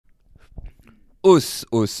Us,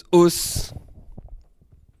 us, us.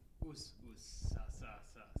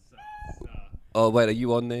 Oh, wait, are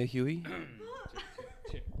you on there, Huey?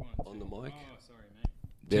 Check. On the mic? Oh, sorry, mate.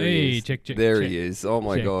 There he is. Check. There he is. Oh,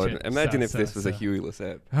 my Check, God. check. Imagine if Sa, this was a sa. Huey-less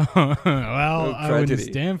app. Well, I wouldn't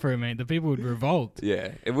tragedy. stand for it, mate. The people would revolt.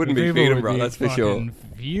 Yeah, it wouldn't The be people freedom, would bro. be That's for sure. fucking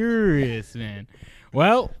furious, man.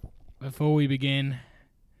 Well, before we begin,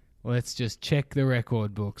 let's just check the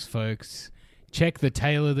record books, folks. Check the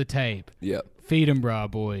tail of the tape. Yep. Feed 'em bra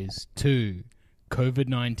boys. 2.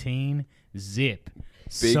 COVID-19. Zip.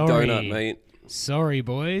 Big Sorry. donut, mate. Sorry,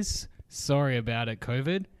 boys. Sorry about it,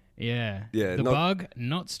 COVID. Yeah. Yeah, The bug,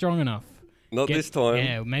 not strong enough. Not this time.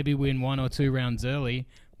 Yeah, maybe win 1 or 2 rounds early,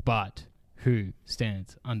 but who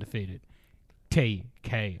stands undefeated?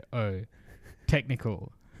 TKO.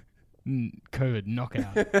 Technical. COVID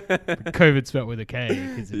knockout. COVID spelled with a K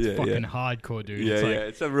because it's fucking hardcore, dude. Yeah, it's like,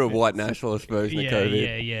 it's a real white nationalist version of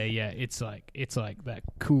COVID. Yeah. It's like that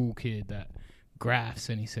cool kid that graphs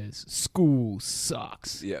and he says school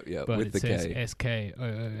sucks. Yeah, But with it the says K.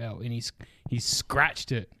 SKOOL, and he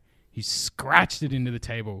scratched it. He scratched it into the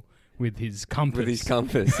table with his compass. With his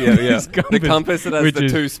compass, yeah. His The compass that has which the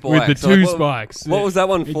is- 2 spikes. With the 2 Like, spikes. What was that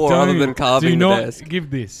one for other than carving Do the not desk? give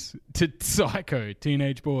this to psycho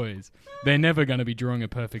teenage boys. They're never going to be drawing a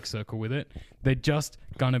perfect circle with it. They're just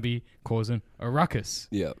going to be causing a ruckus.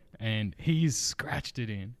 Yeah. And he's scratched it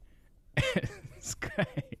in.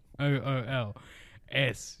 SKOOL.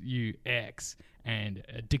 SUX. And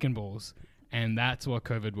dick and balls. And that's what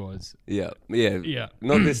COVID was. Yeah.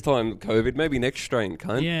 Not this time, COVID. Maybe next strain,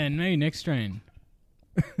 cunt. Yeah, maybe next strain.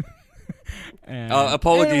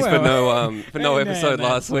 Apologies for no episode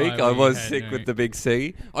that's last week. why I we was had sick no- with the big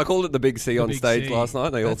C. I called it the big C on big stage C. last night.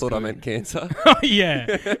 And they all That's thought I good. meant cancer. Oh, yeah.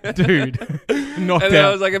 Dude. Knocked And then I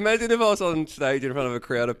out. was like, imagine if I was on stage in front of a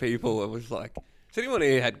crowd of people and was like, has anyone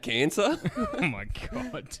here had cancer? Oh, my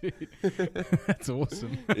God, dude. That's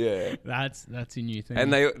awesome. Yeah. That's a new thing.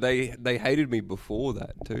 And they hated me before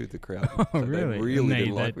that too, the crowd. Oh, So really? They really And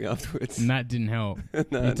didn't like me afterwards. And that didn't help. No,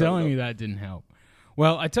 You're not telling at me that didn't help.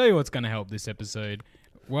 Well, I tell you what's going to help this episode.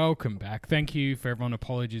 Welcome back. Thank you for everyone.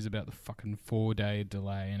 Apologies about the fucking 4-day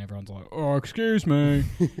delay. And everyone's like, oh, excuse me.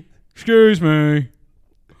 Excuse me.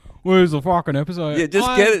 Where's the fucking episode? Yeah, just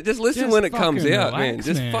get it. Just listen when it comes fucking out, man. relax,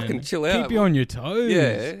 Just man. fucking chill out. Keep you on your toes.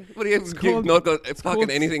 Yeah. What do you have? You've not got fucking called-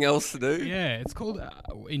 anything else to do? Yeah, it's called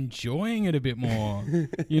enjoying it a bit more.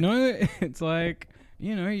 You know, it's like,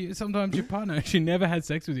 you know, sometimes your partner, she never had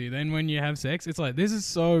sex with you. Then when you have sex, it's like, this is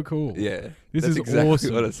so cool. Yeah. This That's is exactly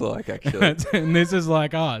awesome. what it's like, actually. And this is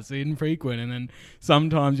like us, infrequent. And then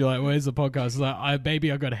sometimes you're like, where's the podcast? It's like,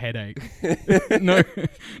 baby, I got a headache.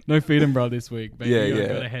 no feed 'em bra this week. Baby, I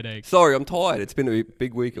got a headache. Sorry, I'm tired. It's been a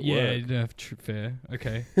big week at work. Yeah, fair.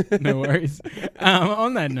 Okay, no worries.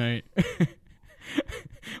 On that note,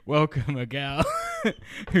 welcome a gal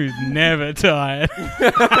who's never tired.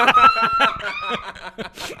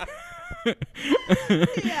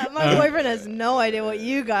 Yeah, my boyfriend has no idea what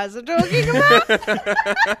you guys are talking about.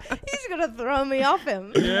 He's gonna throw me off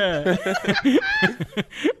him. Yeah.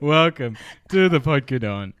 Welcome to the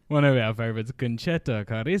podcast, one of our favorites, Concetta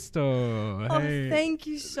Caristo. Oh, Hey. thank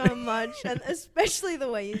you so much, and especially the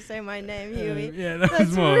way you say my name, Huey. Yeah, that That's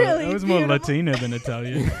was more really that was more beautiful. Latina than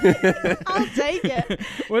Italian. I'll take it.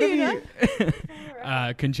 What have You you?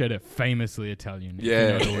 Alright. Concetta, famously Italian. if Yeah.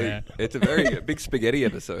 you're not aware. It's a very big spaghetti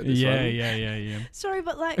episode. This Yeah. one. Sorry,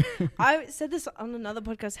 but like I said this on another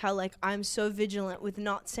podcast, how like I'm so vigilant with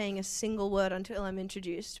not saying a single word until I'm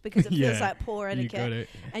introduced because it feels Yeah, like poor You got etiquette. it.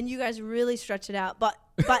 And you guys really stretch it out, but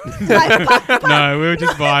No, we were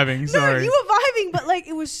just vibing. No, Sorry. you were vibing, but like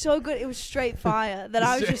it was so good. It was straight fire that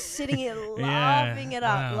I was just sitting here laughing it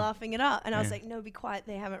up, and I was Yeah. like, "No, be quiet.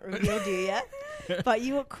 They haven't revealed you yet." But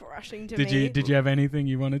you were crushing to Did me. you have anything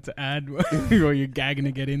you wanted to add? Or you gagging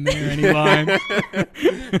to get in there? Any lines?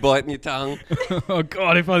 Biting your tongue. Oh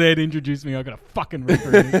God! If they had introduced me, I got a fucking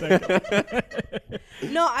ripper in a second.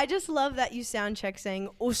 No, I just love that you sound check saying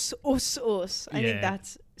us, us, us. I Yeah. think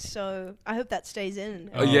that's so. I hope that stays in.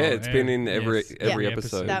 Oh, yeah, it's been in every yes. every Yeah.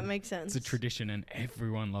 episode. That makes sense. It's a tradition, and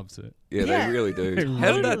everyone loves it. Yeah, Yeah. they really do. They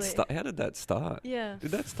How did that really- start? How did that start? Yeah.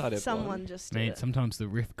 Did that start at Someone just did Mate, it. sometimes the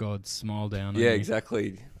riff gods smile down. Yeah, on you.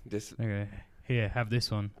 exactly. Just Okay, here, have this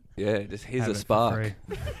one. just here's Have a it for spark.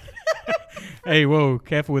 free. Hey, whoa!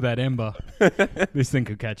 Careful with that ember. This thing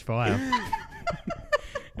could catch fire.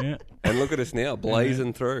 Yeah, And look at us now,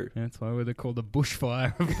 blazing through. that's why we're called the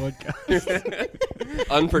bushfire of podcasts.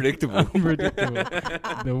 Unpredictable. Unpredictable.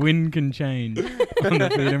 The wind can change on the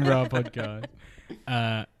Feed and Bra podcast.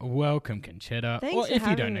 Welcome, Concetta. Thanks Or for if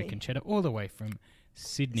you don't having know me. Concetta, all the way from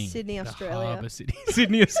Sydney. Sydney, the Australia. harbour city.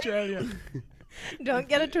 Sydney, Australia. Don't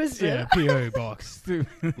get it twisted. Yeah, PO box.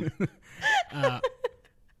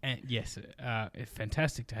 And yes, it's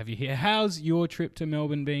fantastic to have you here. How's your trip to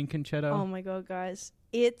Melbourne been, Concetta? Oh my god, guys.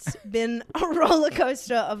 It's been a roller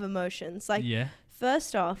coaster of emotions. Like, yeah.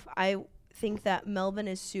 first off, I think that Melbourne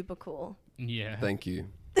is super cool. Yeah. Thank you.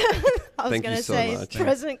 I was Thank going you to so say much.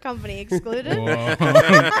 present company excluded. Whoa,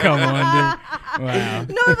 come on, dude. Wow.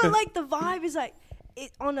 No, but like the vibe is like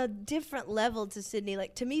it on a different level to Sydney.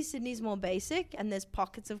 Like to me, Sydney's more basic and there's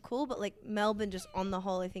pockets of cool, but like Melbourne, just on the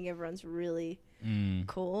whole, I think everyone's really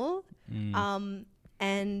cool.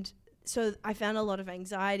 And so I found a lot of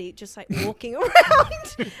anxiety just like walking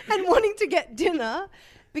around and wanting to get dinner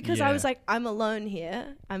because I was like, I'm alone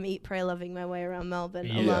here. I'm eat, pray, loving my way around Melbourne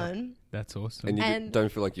alone. That's awesome. And you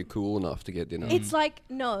don't feel like you're cool enough to get dinner. It's like,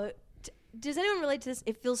 no. Does anyone relate to this?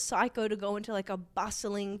 It feels psycho to go into like a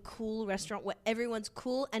bustling, cool restaurant where everyone's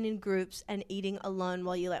cool and in groups and eating alone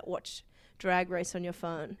while you like watch Drag Race on your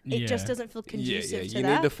phone. It just doesn't feel conducive to you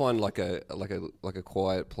that. need to find like a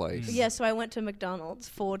quiet place. Yeah, so I went to McDonald's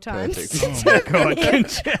 4 times. Perfect. Oh my god,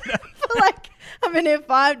 Concetta. Like I've been here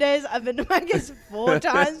 5 days. I've been to Macca's 4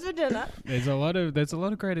 times for dinner. There's a lot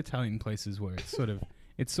of great Italian places where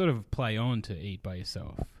it's sort of play on to eat by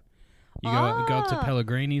yourself. You go up to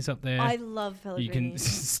Pellegrini's up there. I love Pellegrini's. You can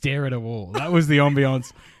stare at a wall. That was the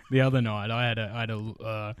ambiance the other night. I had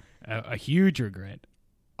a huge regret.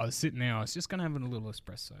 I was sitting there. I was just gonna have a little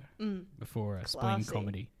espresso before Spleen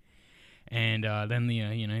Comedy, and then the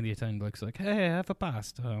Italian bloke's like, "Hey, have a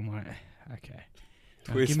pasta." I'm like, "Okay."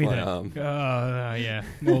 Twist give me my that. arm. Yeah,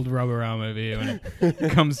 old rubber arm over here when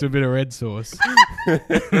it comes to a bit of red sauce.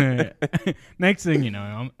 Next thing you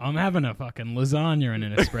know, I'm having a fucking lasagna and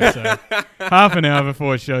an espresso half an hour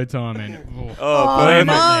before showtime, and perfect.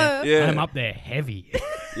 no. Yeah. I'm up there heavy,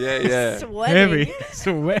 Yeah. Sweating. heavy,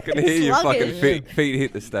 sweat. I can hear your fucking Sluggish. feet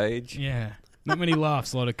hit the stage. Yeah, not many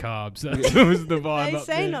laughs, a lot of carbs. That was the vibe. They up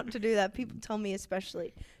say there. not to do that. People tell me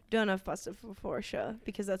especially, don't have pasta before a show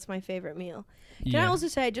because that's my favorite meal. Can I also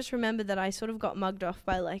say, I just remembered that I sort of got mugged off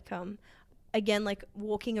by like, again, like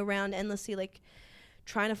walking around endlessly, like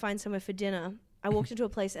trying to find somewhere for dinner. I walked into a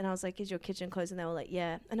place and I was like, is your kitchen closed? And they were like,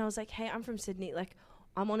 yeah. And I was like, hey, I'm from Sydney. Like,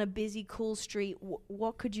 I'm on a busy, cool street.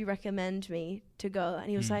 What could you recommend me to go? And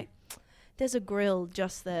he was like, there's a grill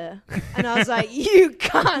just there. And I was like, you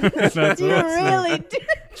can't. Do you really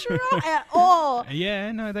didn't try at all?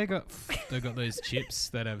 Yeah, no, they got those chips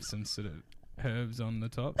that have some sort of herbs on the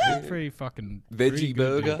top. They're pretty fucking Veggie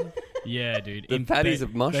good, burger. dude. Yeah, dude. The patties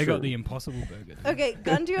of mushroom. They got the Impossible Burger. Okay,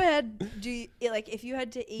 gun to your head. Do you, like, if you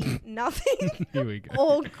had to eat nothing Here we go.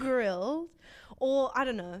 or grilled, or I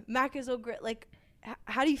don't know, Macca's or grilled, like,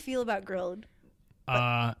 how do you feel about grilled?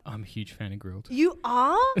 I'm a huge fan of grilled. You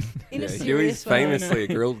are? In a Huey's serious way. famously a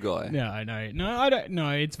grilled guy. No, I know. No, I don't.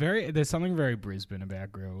 No, it's there's something very Brisbane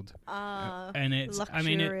about grilled. And it's, I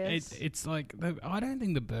mean, luxurious. it's like, I don't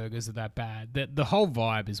think the burgers are that bad. The whole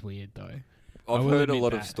vibe is weird, though. I've will heard a admit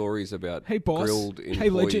lot of that. stories about Hey, boss. grilled Hey,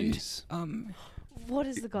 employees. legend. What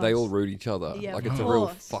is the goal? They all root each other. Yeah, like of it's a real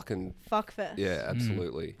course. fucking Fuck fest. yeah,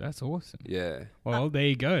 absolutely. That's awesome. Yeah. Well, there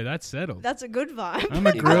you go. That's settled. That's a good vibe. I'm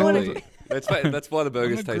a grilled. Exactly. That's why the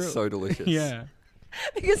burgers a taste grill- so delicious. Yeah.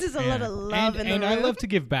 because there's a lot of love in the and room. I love to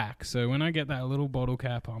give back. So when I get that little bottle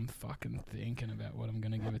cap, I'm fucking thinking about what I'm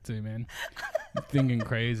going to give it to, man. I'm thinking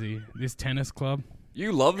crazy. This tennis club.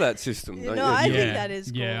 You love that system, don't No, you? I think that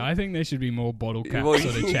is cool. Yeah, I think there should be more bottle cap Well,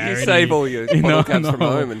 sort of you charity. save all your bottle caps from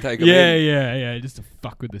home and take them in. Yeah, just to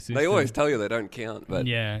fuck with the system. They always tell you they don't count, but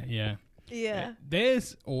Yeah.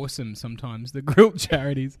 There's awesome sometimes, the grilled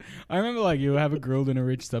charities. I remember like you have a grilled in a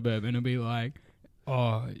rich suburb and it'll be like,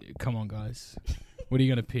 oh, come on guys, what are you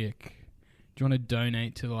going to pick? Do you want to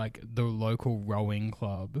donate to like the local rowing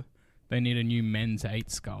club? They need a new men's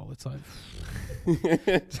 8 skull. It's like,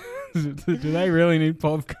 do they really need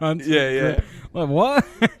pop cunts? Yeah. Like what?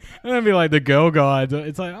 And then be like the girl guides.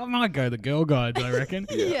 It's like, I might go the girl guides, I reckon.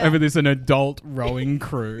 Yeah. Over this an adult rowing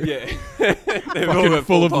crew. yeah. They've all Fucking got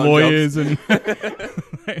full of full-time lawyers jobs.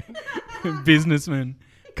 and businessmen.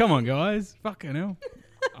 Come on, guys. Fucking hell.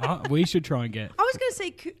 We should try and get. I was going to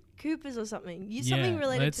say Coopers or something. Something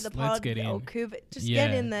related to the let's pod get in. or Cooper. Just Yeah.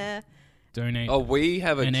 get in there. Donate Oh, we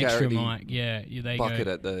have a an extra charity mic. Yeah, they bucket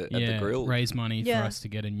go. at the grill. Raise money Yeah. for us to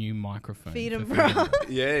get a new microphone. Feed 'em, for bro. Freedom.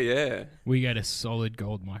 Yeah. We get a solid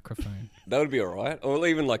gold microphone. That would be all right. Or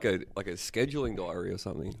even like a scheduling diary or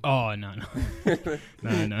something. Oh no.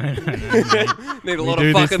 No. Need a We lot do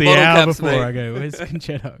of this fucking the bottle hour caps, before mate. I go. Where's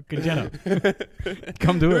Concetta?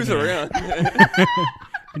 Come do Who's it. man. around?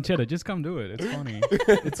 Concetta, just come do it. It's funny.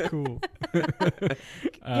 It's cool. Can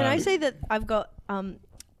I say that I've got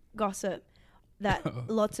gossip? that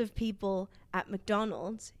lots of people at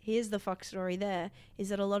McDonald's, here's the fuck story there, is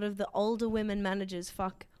that a lot of the older women managers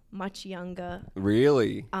fuck much younger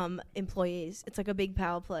Really? employees. It's like a big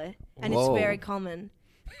power play. And Whoa. it's very common.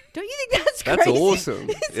 Don't you think that's That's crazy? awesome.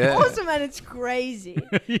 It's Yeah. awesome and it's crazy.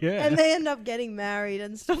 Yeah. And they end up getting married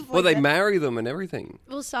and stuff like that. Well, they marry them and everything.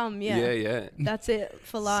 Well, some, yeah. Yeah, yeah. That's it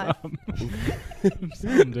for life.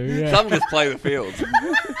 Some do, yeah. Some just play the field.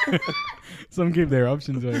 Some keep their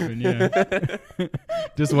options open, yeah.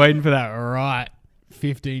 Just waiting for that right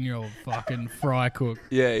 15-year-old fucking fry cook.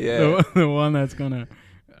 Yeah, yeah. The one that's gonna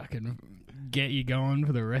fucking get you going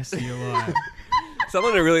for the rest of your life.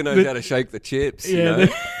 Someone who really knows how to shake the chips. Yeah, You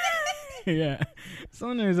know? Yeah.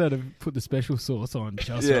 Someone knows how to put the special sauce on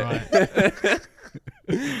just Yeah. right.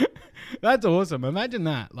 That's awesome. Imagine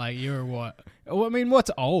that. Like, you're what? Well, I mean,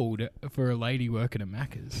 what's old for a lady working at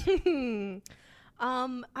Macca's?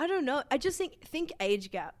 I don't know. I just think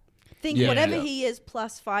age gap. Think Yeah. whatever Yeah. he is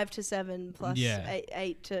plus 5 to 7 plus Yeah.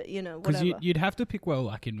 8 to, Because whatever. you'd have to pick well,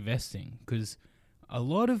 like investing. Because a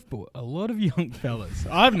lot of young fellas,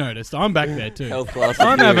 I've noticed. I'm back there too. Health class.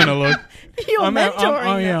 I'm having a look. You're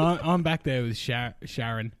mentoring them. I'm back there with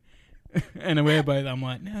Sharon, and we're both. I'm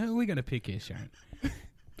like, no, we're gonna pick here, Sharon,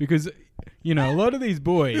 because a lot of these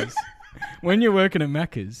boys, when you're working at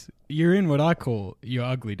Macca's, you're in what I call your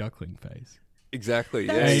ugly duckling phase. Exactly.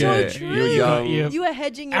 That's yeah, so yeah. true. You're young. You are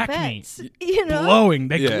hedging your Acne. bets. You know? Glowing,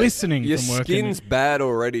 they're Yeah. glistening Your from working. skin's bad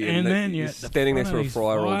already, and then you're the standing next to front a of these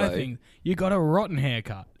fryer all day. things, you got a rotten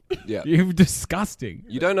haircut. Yeah. You're disgusting.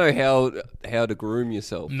 You don't know how to groom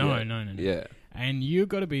yourself. No, yet. no. Yeah. And you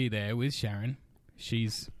got to be there with Sharon.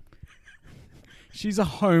 She's a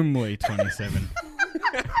homely 27.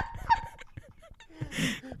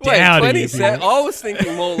 Wait, Dowdy, 27? if you I was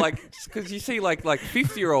thinking more like, because you see like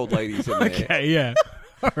 50-year-old ladies in there. Okay, yeah.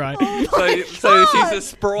 All right. So she's a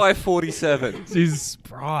spry 47. She's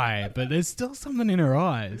spry, but there's still something in her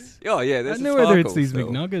eyes. Oh, yeah, I there's don't a know whether it's sparkle these still.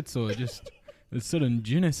 McNuggets or just the sort of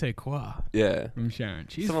je ne sais quoi Yeah. from Sharon.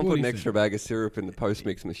 She's Someone put an 47. extra bag of syrup in the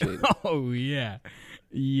post-mix machine. Oh, yeah.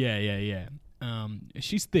 Yeah.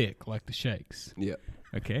 She's thick, like the shakes. Yeah.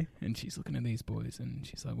 Okay? And she's looking at these boys, and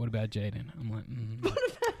she's like, what about Jaden? I'm like, What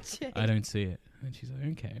about Jay? I don't see it. And she's like,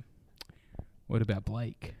 okay. What about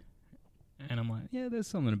Blake? And I'm like, yeah, there's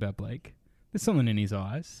something about Blake. There's something in his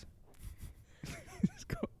eyes. He's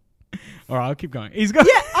got... All right, I'll keep going. He's got...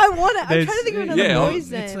 Yeah, I want it. I'm There's- trying to think of another yeah,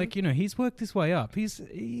 boy's name. It's like, he's worked his way up.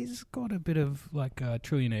 He's got a bit of like a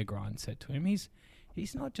trillionaire grind set to him. He's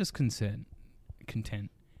not just content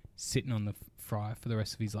sitting on the fry for the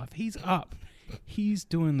rest of his life. He's up. He's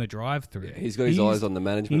doing the drive-through. Yeah, he's got his eyes on the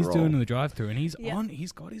management He's role. doing the drive-through, and he's Yeah. on.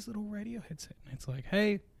 He's got his little radio headset. And it's like,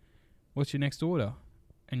 hey, what's your next order?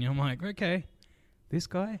 And I'm like, okay, this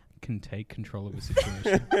guy can take control of a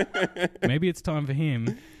situation. Maybe it's time for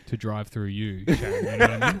him to drive through you, Sharon, you know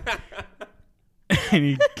what I mean? And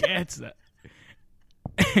he gets that.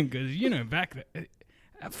 Because, back then,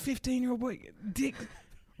 a 15-year-old boy, dick,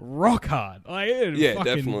 rock hard. Like, it Yeah,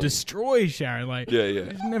 fucking definitely. destroy Sharon. Like, Yeah.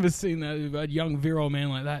 I've never seen that a young virile man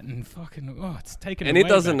like that, and fucking, it's taken And away it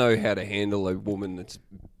doesn't back. know how to handle a woman that's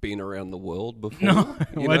been around the world before. No,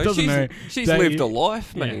 You well, it know, doesn't know. she's They- lived a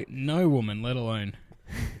life, Yeah, mate. no woman, let alone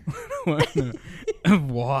wise,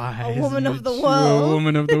 A woman of the mature world.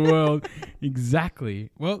 woman of the world. Exactly.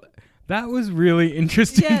 Well, that was really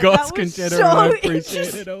interesting, Yeah, Goss that was Concetta. so I appreciate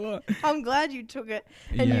interesting. it a lot. I'm glad you took it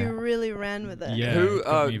and Yeah. you really ran with it. Yeah, Who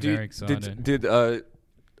got me did, very excited. did a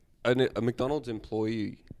McDonald's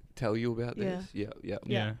employee tell you about this? Yeah.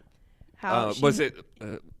 Yeah. How Was she- it?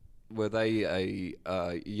 Were they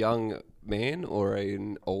a young man or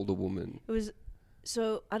an older woman? It was,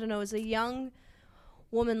 so I don't know. It was a young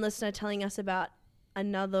woman listener telling us about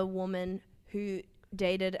another woman who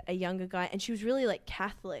dated a younger guy, and she was really like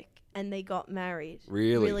Catholic, and they got married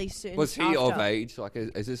really soon. Was he after. of age? Like,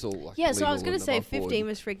 is this all like? Yeah, so I was legal gonna and say above board? 15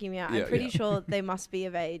 was freaking me out. Yeah, I'm pretty yeah. sure they must be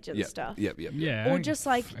of age and stuff. Yep. Yeah. Or just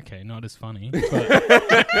like, Okay, not as funny.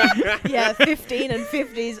 yeah, 15 and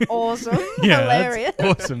 50 is awesome, Yeah, hilarious.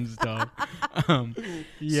 that's awesome stuff.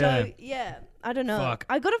 Yeah. So yeah, I don't know. Fuck.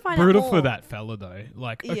 I gotta find out Brutal more. for that fella though.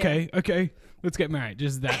 Like, Yeah. okay, let's get married.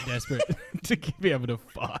 Just that desperate to be able to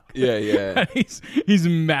fuck. Yeah. And he's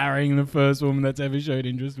marrying the first woman that's ever showed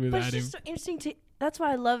interest But without it's him. just so interesting to. That's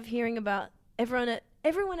why I love hearing about everyone at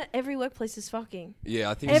every workplace is fucking.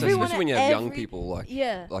 Yeah, I think so, Everyone especially when you at have young every- people like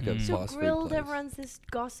Yeah. a So fast food grilled, place. everyone's this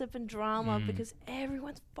gossip and drama because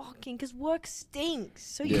everyone's fucking. Because work stinks,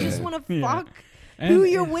 so you Yeah. just want to Yeah. fuck And who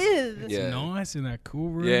you're it's with. It's Yeah. nice in that cool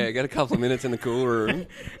room. Yeah, get a couple of minutes in the cool room.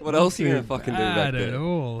 What else are you gonna fucking do back Bad at there?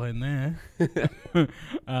 all in there.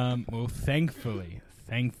 Well, thankfully,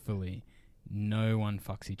 no one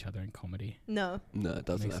fucks each other in comedy. No. No, it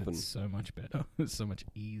doesn't Makes happen. it so much better. It's so much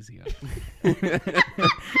easier.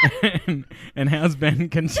 and how's Ben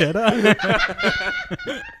Concetta?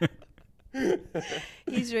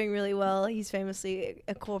 He's doing really well. He's famously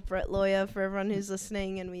a corporate lawyer for everyone who's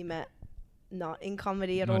listening, and we met not in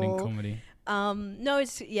comedy at all. Not in comedy. No,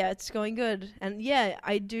 it's going good. And yeah,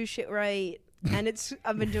 I do shit right. And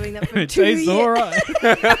I've been doing that for 2 years. All right.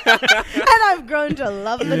 And I've grown to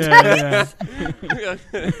love the taste.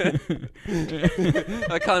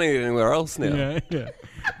 I can't eat anywhere else now. Yeah.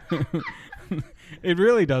 It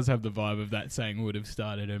really does have the vibe of that saying would have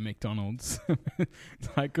started at McDonald's. It's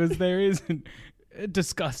like, because there is a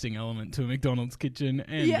disgusting element to a McDonald's kitchen.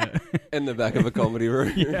 And In the back of a comedy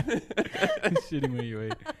room. Shitting where you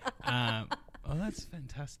eat. Oh, that's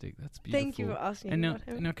fantastic. That's beautiful. Thank you for asking and about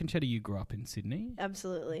him. now, Concetta, you grew up in Sydney?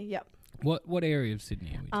 Absolutely, yep. What area of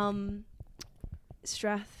Sydney are we talking?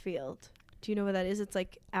 Strathfield. Do you know where that is? It's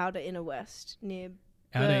like outer inner west near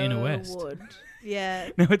Outer inner west. Burwood. Yeah.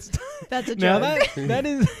 No, it's That's a now joke. that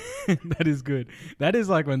is that is good. That is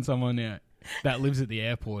like when someone that lives at the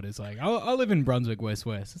airport is like, I live in Brunswick, West.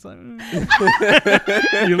 It's like,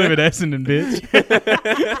 you live at Essendon, bitch.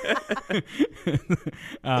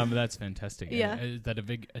 That's fantastic. Yeah. Is that a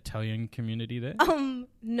big Italian community there?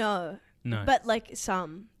 No. No. But like there's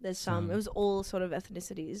some. It was all sort of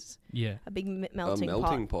ethnicities. Yeah. A big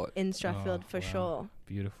Melting pot. in Strathfield for sure.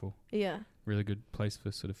 Beautiful. Yeah. Really good place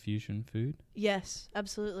for sort of fusion food. Yes,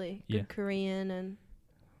 absolutely. Yeah. Good Korean and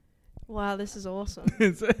wow, this is awesome.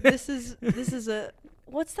 this is a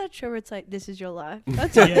what's that show where it's like this is your life?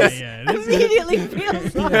 That's what this immediately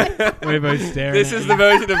feels like. We're both staring. This is the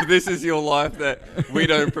version of "This Is Your Life" that we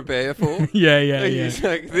don't prepare for. Yeah. It's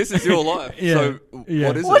like, this is your life. Yeah. So Yeah.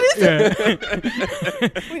 what is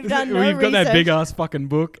it? We've done no We've got that research. big ass fucking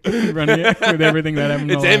book in front of you with everything that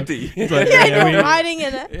happened. It's empty. It's like, Yeah, you're writing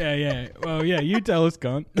in it. Yeah. Well, yeah. You tell us,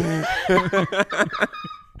 cunt.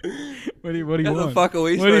 What do you How want? the fuck are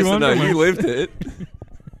we What do you supposed to want know? from You us? lived it.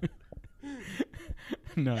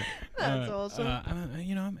 No. That's awesome.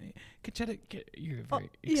 Concetta, you're a very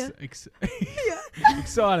yeah.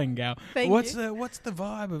 exciting gal. Thank what's you. the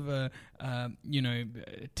vibe of a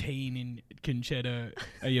teen in Concetta?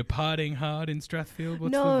 Are you partying hard in Strathfield?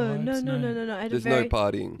 What's the vibes? No. I had There's a no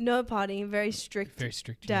partying. no partying. Very strict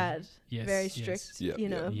dad. Yes, very yes. strict.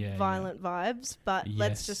 Yep, Yeah, violent vibes. But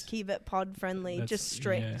let's Yes. just keep it pod friendly. That's- Just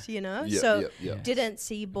strict. Yep, So yep. didn't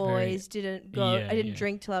see boys. Didn't go. Yeah, I didn't yeah.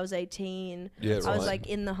 drink till I was 18. Yeah, I was right. like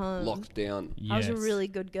in the home. Locked down. I was a Yes. really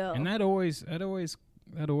good girl. And that always,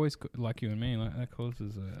 like you and me, like that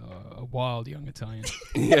causes a wild young Italian.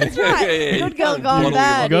 That's right. Good girl gone Bottle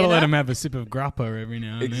bad. You gotta you let know? him have a sip of grappa every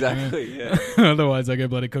now and Exactly. Yeah. then. Otherwise, I go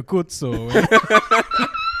bloody cacuzzo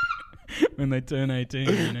when they turn 18.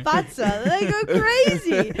 You know? Pazza, they go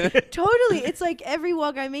crazy. Totally. It's like every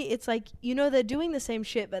walk I meet, it's like, they're doing the same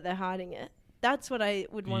shit, but they're hiding it. That's what I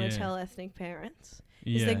would want to Yeah. tell ethnic parents.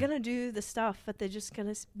 Yeah. Is they're going to do the stuff, but they're just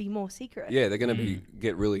going to be more secret. Yeah, they're going to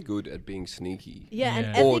get really good at being sneaky. Yeah,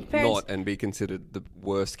 and Yeah. Or ethnic parents... not and be considered the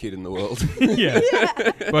worst kid in the world. yeah.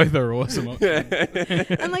 Both are awesome.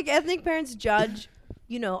 And like ethnic parents judge,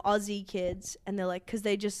 Aussie kids, and they're like, because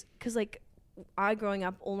I growing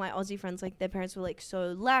up, all my Aussie friends, like their parents were like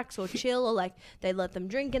so lax or chill, or like they'd let them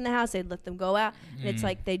drink in the house, they'd let them go out, and it's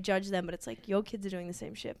like they judge them, but it's like your kids are doing the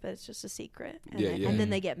same shit, but it's just a secret. And, and then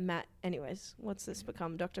they get mad. Anyways, what's this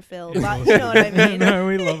become, Dr. Phil? But you know what I mean. No,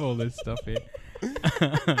 we love all this stuff here.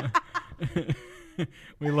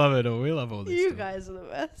 We love it all. We love all this You stuff. guys are the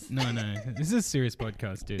best. No. This is a serious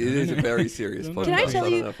podcast, dude. It is a very serious podcast. Can I tell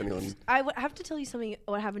don't you? know if anyone... I have to tell you something.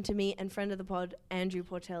 What happened to me and friend of the pod, Andrew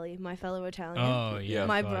Portelli, my fellow Italian, Oh, yeah.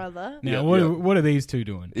 my God. brother. Now, Yeah, what are these two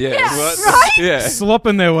doing? Yeah. right? Yeah.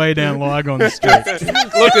 Slopping their way down Lygon Street.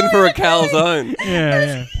 Looking for a calzone.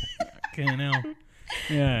 Yeah. Okay, now.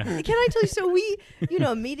 Yeah. Can I tell you? So we,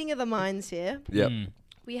 meeting of the minds here. Yep.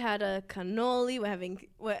 We had a cannoli.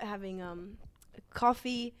 We're having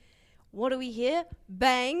coffee. What do we hear?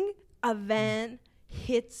 Bang! A van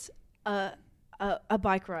hits a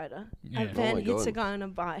bike rider. Yeah. A van Oh my hits a God. guy on a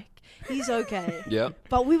bike. He's okay. Yep.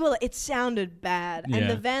 But it sounded bad. Yeah. And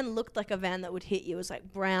the van looked like a van that would hit you. It was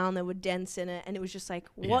like brown, there were dents in it, and it was just like,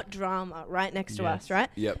 what drama right next to us, right?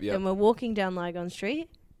 Yep. Then we're walking down Lygon Street.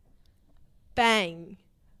 Bang.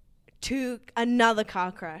 To another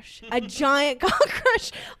car crash. A giant car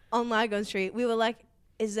crash on Lygon Street. We were like,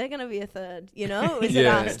 is there going to be a third? Is it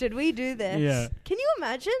Yeah. us? Did we do this? Yeah. Can you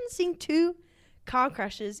imagine seeing two car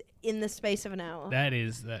crashes in the space of an hour. That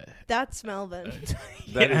is That's Melbourne.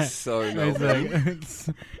 That is so It's Melbourne.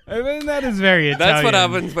 I mean, that is very Italian. That's what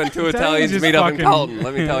happens when two Italians just meet up in fucking- Carlton,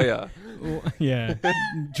 let me tell you. Yeah,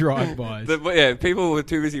 drive-bys. Yeah, people were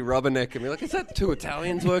too busy rubbernecking me. Like, is that two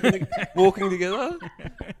Italians walking together?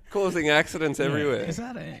 Causing accidents everywhere. Is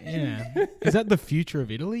that Is that the future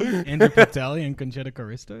of Italy? Andrew Patelli and Concetta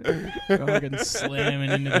Caristo fucking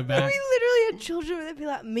slamming into the back. We literally had children where they'd be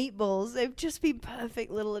like meatballs. They'd just be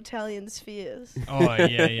perfect little Italian spheres. Oh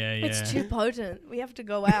yeah. It's too potent. We have to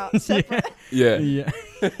go out separate. Yeah. Yeah.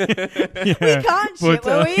 We can't shit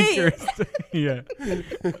where we eat. Yeah.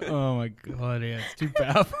 Oh my god, yeah, it's too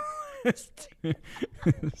powerful.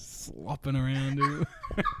 Slopping around, dude.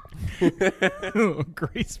 Little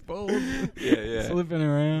grease balls. Yeah. Slipping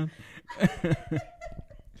around.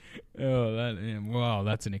 Wow,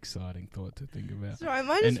 that's an exciting thought to think about. Sorry, am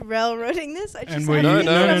I just railroading this? I just No,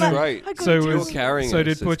 that's no. great. So carrying so it.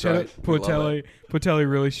 did It's great. We love Portelli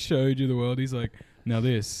really showed you the world. He's like, now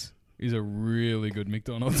this is a really good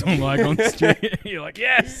McDonald's on Lygon Street. You're like,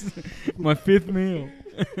 yes, my 5th meal.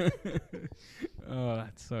 Oh,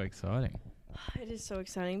 that's so exciting. It is so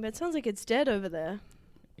exciting, but it sounds like it's dead over there.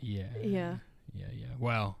 Yeah. Yeah.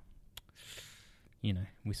 Well,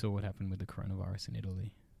 we saw what happened with the coronavirus in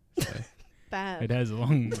Italy. So Bad. it has a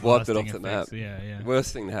long Wiped it lasting off the map. effects. Yeah.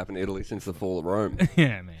 Worst thing to happen in Italy since the fall of Rome.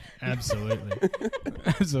 Yeah, man. Absolutely.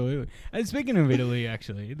 Absolutely. And speaking of Italy,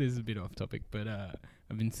 actually, this is a bit off topic, but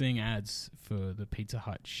I've been seeing ads for the Pizza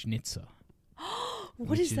Hut Schnitzer.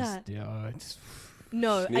 What is that? It's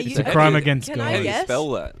No, are It's you, a crime against can God. I How do you guess?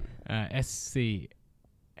 spell that?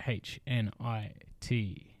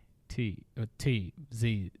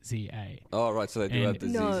 SCHNITTZZA. Oh, right. So they do And have the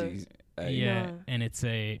No. ZZA. Yeah, No. and it's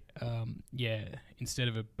instead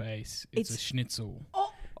of a base, it's a schnitzel.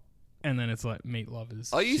 Oh. And then it's like meat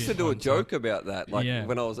lovers. I used to shit do a on top. joke about that, like Yeah.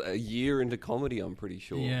 when I was a year into comedy, I'm pretty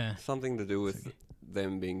sure. Yeah. Something to do with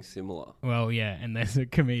them being similar. Well, yeah, and there's a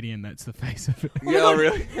comedian that's the face of it. Yeah, oh,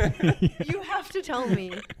 really? You have to tell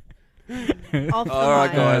me. Off the All right,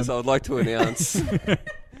 mic. guys, I would like to announce that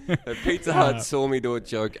Pizza Hut saw me do a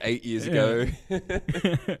joke 8 years ago.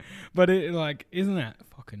 But isn't that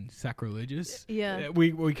fucking sacrilegious? Yeah.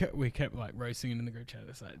 We kept like roasting it in the group chat.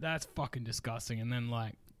 It's like, that's fucking disgusting. And then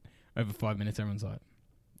like over 5 minutes, everyone's like,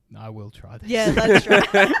 I will try this. Yeah, that's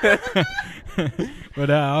right. But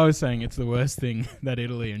I was saying it's the worst thing that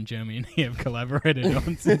Italy and Germany have collaborated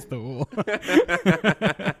on since the war.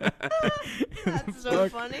 That's so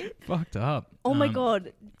funny. Fucked up. Oh my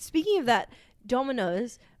god. Speaking of that,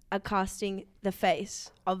 Domino's are casting the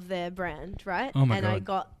face of their brand, right? Oh my and I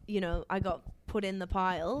God. got put in the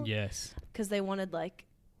pile Yes. because they wanted like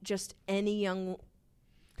just any young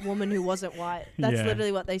woman who wasn't white. That's Yeah.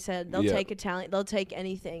 literally what they said. They'll Yeah. take Italian. They'll take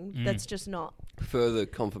anything that's just not. Further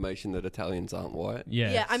confirmation that Italians aren't white.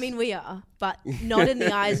 Yes. Yeah, I mean we are, but not in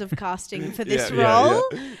the eyes of casting for this Yeah, role.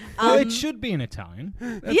 Well, it should be in Italian.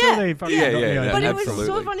 That's Yeah, all they fucking yeah, got yeah, me yeah. on. But it was Absolutely.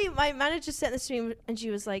 so funny. My manager sent this to me and she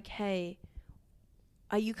was like, "Hey,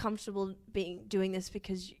 are you comfortable doing this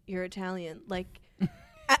because you're Italian?" Like,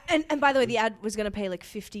 and by the way, the ad was gonna pay like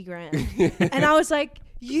 50 grand, and I was like,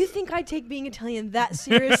 "You think I take being Italian that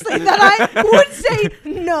seriously that I would say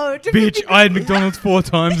no to Bitch, 50 I had McDonald's 4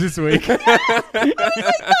 times this week. I was like,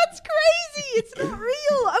 that's crazy. It's not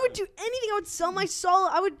real. I would do anything. I would sell my soul.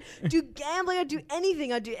 I would do gambling. I'd do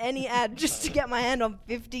anything. I'd do any ad just to get my hand on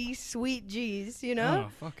 50 sweet G's, you know?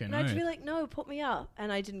 Oh, fucking And I'd oath. be like, no, put me up.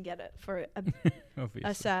 And I didn't get it for a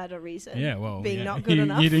Obviously. sadder reason. Yeah, well, being yeah. not good you,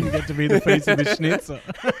 enough. You didn't get to be the face of the schnitzel.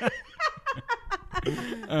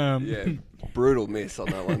 Yeah, brutal miss on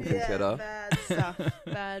that one, Yeah, Concetta. bad stuff.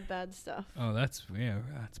 bad stuff. Oh, that's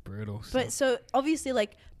brutal. But so obviously,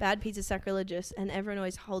 like, bad pizza sacrilegious, and everyone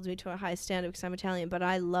always holds me to a high standard because I'm Italian. But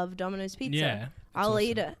I love Domino's pizza. Yeah, I'll awesome.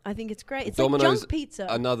 eat it. I think it's great. It's Domino's, like junk pizza.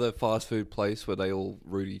 Another fast food place where they all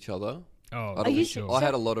root each other. Oh, I, Are you sure. I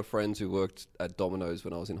had a lot of friends who worked at Domino's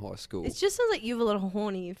when I was in high school. It just sounds like you have a lot of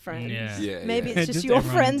horny friends. Yeah. Yeah, Maybe yeah. it's just Just your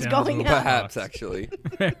everyone friends in town's going all out. Perhaps, actually.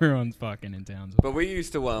 Everyone's fucking in town. But we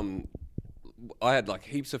used to, I had like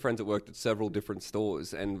heaps of friends that worked at several different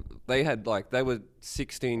stores, and they had they were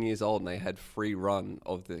 16 years old and they had free run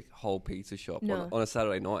of the whole pizza shop No. on a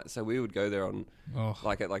Saturday night. So we would go there on Oh.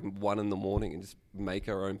 at 1 a.m. and just make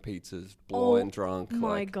our own pizzas, blind drunk.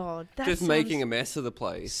 My God. That just sounds making a mess of the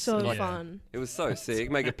place. so Yeah. fun. It was so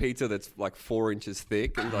sick. Make a pizza that's 4 inches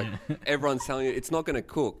thick, and everyone's telling you it's not going to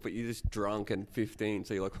cook, but you're just drunk and 15,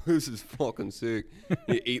 so you're like, "This is fucking sick."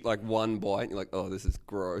 You eat one bite, and you're like, "Oh, this is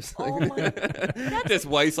gross." Oh my. Just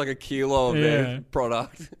waste a kilo of Yeah. their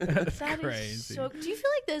product. That's That is crazy. so. Do you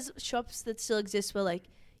feel like there's shops that still exist where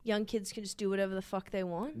young kids can just do whatever the fuck they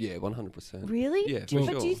want? Yeah, 100%. Really? Yeah, But for do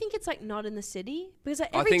sure. you think it's like not in the city? Because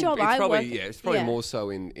like, I every think job it's I probably work, it's probably more so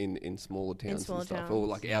in smaller towns smaller and stuff, towns. or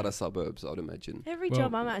like outer suburbs, I'd imagine. every Well,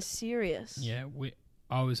 job I'm at is serious. Yeah,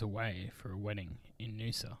 I was away for a wedding in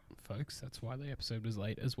Noosa, folks. That's why the episode was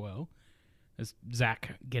late as well. As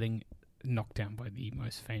Zach getting knocked down by the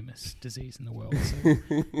most famous disease in the world. So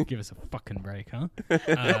give us a fucking break, huh?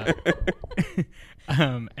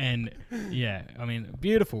 And yeah, I mean,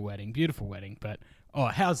 beautiful wedding. But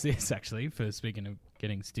how's this actually? For speaking of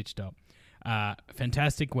getting stitched up,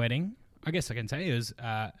 fantastic wedding. I guess I can say it was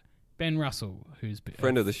Ben Russell, who's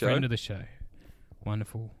Friend of the show.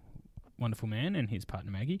 Wonderful man, and his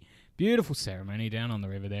partner Maggie. Beautiful ceremony down on the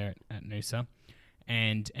river there at Noosa.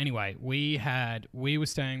 And anyway, we were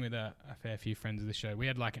staying with a fair few friends of the show. We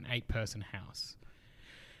had like an 8-person house,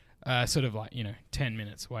 sort of like 10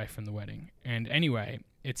 minutes away from the wedding. And anyway,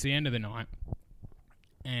 it's the end of the night,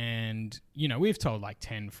 and we've told like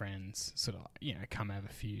 10 friends, sort of come have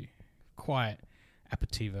a few quiet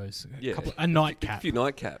aperitivos, a nightcap, a few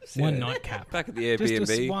nightcaps, one nightcap, back at the Airbnb,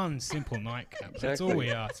 just one simple nightcap. That's all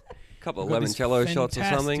we ask. A couple of limoncello shots or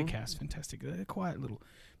something. Fantastic. They're quiet little.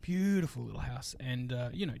 Beautiful little house, and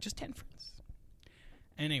just 10 friends.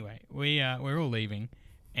 Anyway, we're all leaving,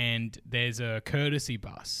 and there's a courtesy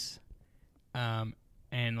bus, and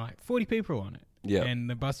like 40 people on it. Yeah. And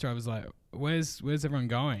the bus driver's like, "Where's everyone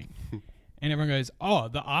going?" And everyone goes, "Oh,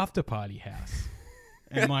 the after party house."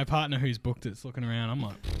 And my partner, who's booked it's looking around. I'm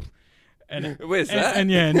like, where's that? And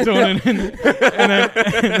then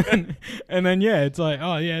it's like,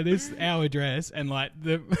 oh yeah, this is our address, and like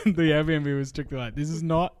the Airbnb was strictly like, this is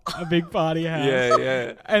not a big party house.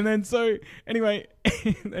 Yeah. And then so anyway,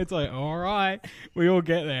 it's like, all right, we all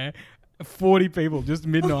get there, 40 people, just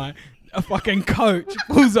midnight. A fucking coach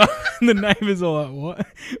pulls up, and the neighbors are like, what?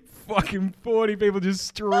 Fucking 40 people just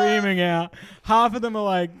streaming out. Half of them are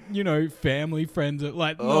like, family friends that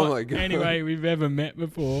like my God. anyway we've ever met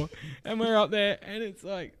before. And we're up there, and it's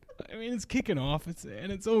like, it's kicking off.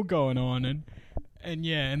 It's all going on, and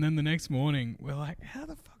then the next morning we're like, how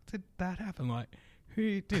the fuck did that happen? Like,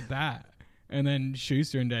 who did that? And then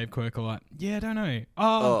Schuster and Dave Quirk are like, yeah, I don't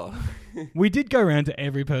know. We did go around to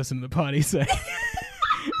every person at the party saying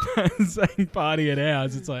party at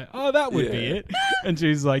ours. It's like, that would be it. And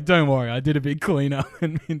she's like, don't worry, I did a big cleanup.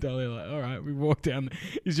 And me and Dolly are like, all right, we walked down.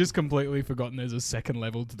 He's just completely forgotten there's a second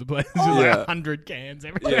level to the place. There's like 100 cans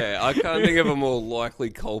everywhere. Yeah, I can't think of a more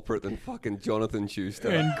likely culprit than fucking Jonathan Schuster.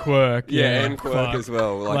 And Quirk. Yeah, and Quirk as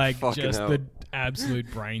well. Like fucking just hell. the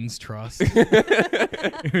absolute brains trust.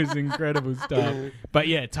 It was incredible stuff. But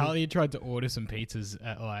yeah, Talia tried to order some pizzas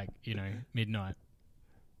at like, midnight.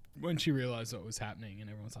 When she realised what was happening, and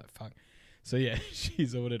everyone's like, fuck. So yeah,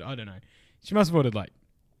 she's ordered, I don't know. She must have ordered like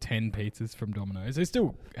 10 pizzas from Domino's. They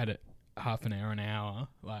still had it half an hour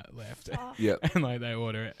like left. Yeah. And like they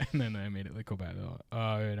order it, and then they immediately call back. They're like,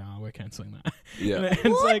 oh no, we're cancelling that. Yeah. And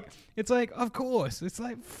it's like, of course. It's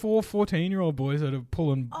like 4 14-year-old boys that are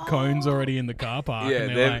pulling cones already in the car park. Yeah,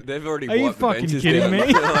 and they've already are you wiped the fucking benches kidding down. me?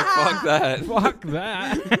 They're like, fuck that. Fuck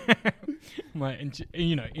that. Like, and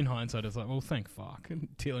in hindsight, it's like, well, thank fuck,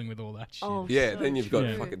 dealing with all that shit. Oh, Yeah, so then you've got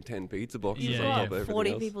true. fucking 10 pizza boxes Yeah, on yeah. top of everything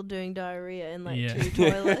 40 else. people doing diarrhea in like Yeah. 2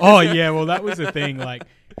 toilets. Oh yeah, well that was the thing. Like,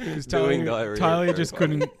 because Doing diarrhea, Talia very just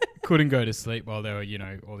funny. couldn't go to sleep while there were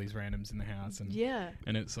all these randoms in the house, and Yeah.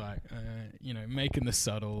 and it's like making the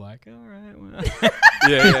subtle like, all right, well,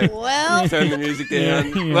 Yeah. Well, Turn the music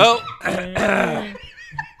down. Yeah. Well,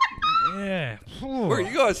 yeah. where are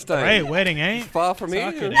you guys staying? Great wedding, eh? Far from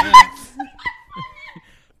Suck here? it out.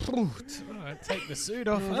 Take the suit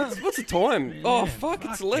off. Huh? What's the time? Oh, Yeah, fuck,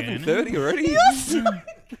 it's fuck, 11:30 already.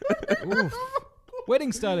 Oof.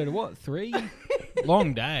 Wedding started at what, 3?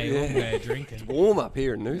 Long day. Long day of drinking. Warm up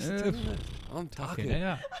here in Noosa. Ugh. I'm Fuck tucking. it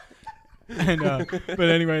out. And but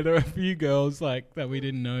anyway, there were a few girls like that we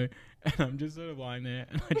didn't know, and I'm just sort of lying there,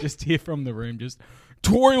 and I just hear from the room just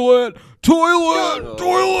toilet.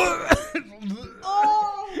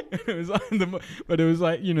 And it was like but it was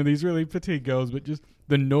like these really petite girls, but just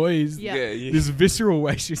the noise. Yeah. Yeah. This visceral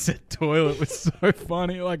way she said toilet was so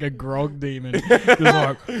funny, like a grog demon. Just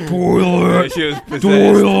like toilet. Yeah, she was possessed.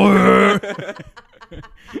 Toilet.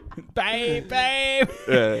 babe.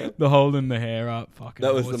 Yeah. The holding the hair up. Fucking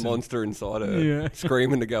That was awesome. the monster inside her Yeah.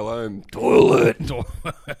 screaming to go home. Toilet.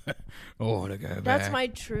 Oh, to go back. that's my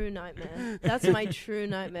true nightmare. That's my true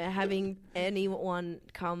nightmare. Having anyone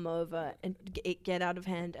come over and it get out of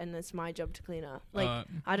hand, and it's my job to clean up. Like,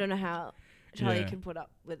 I don't know how Charlie yeah. can put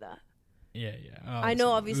up with that. Yeah. Oh, I know,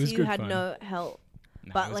 it was obviously, you good had fun. no help. No,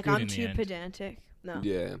 it But was like, good I'm in the too end. pedantic. No.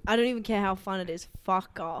 Yeah. I don't even care how fun it is.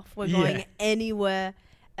 Fuck off. We're Yeah. going anywhere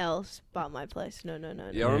else but my place. No.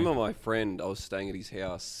 Yeah, I remember my friend, I was staying at his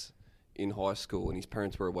house in high school and his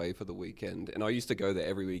parents were away for the weekend. And I used to go there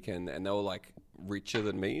every weekend and they were like richer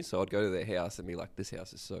than me. So I'd go to their house and be like, this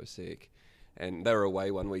house is so sick. And they were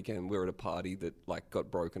away one weekend. We were at a party that like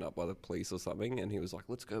got broken up by the police or something. And he was like,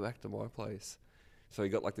 let's go back to my place. So he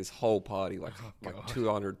got like this whole party, like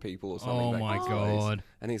 200 people or something. Oh my God.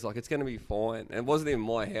 And he's like, it's going to be fine. And it wasn't even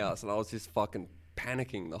my house. And I was just fucking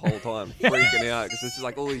panicking the whole time, freaking out. Because there's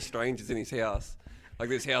like all these strangers in his house. Like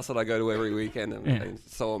this house that I go to every weekend and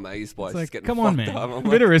so amazed by. It's like, just getting come on, fucked man. up. I'm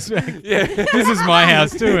Bit of respect. Yeah. This is my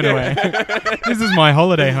house too, in a way. This is my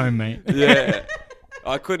holiday home, mate. Yeah.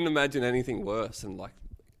 I couldn't imagine anything worse than like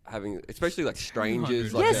having, especially like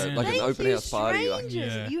strangers, like, yes, like an open house party. Like,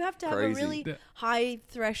 you have to have crazy. a really high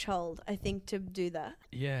threshold, I think, to do that.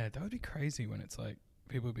 Yeah, that would be crazy when it's like,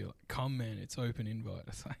 people would be like, come man, it's open invite.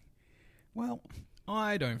 It's like, well,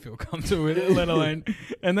 I don't feel comfortable with it, let alone.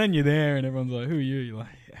 And then you're there and everyone's like, who are you? You're like,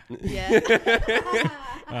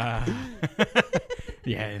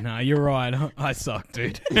 yeah, no, you're right. I suck,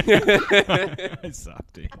 dude. I suck,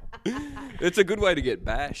 dude. It's a good way to get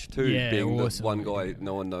bashed too, Yeah, being awesome. the one guy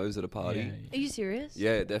no one knows at a party. Yeah. Are you serious?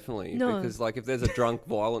 Yeah, definitely. No. Because like if there's a drunk,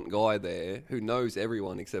 violent guy there who knows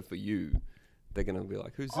everyone except for you, they're gonna be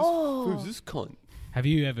like, "Who's this? Who's this cunt?" Have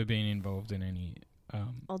you ever been involved in any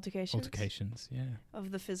Altercations? Yeah.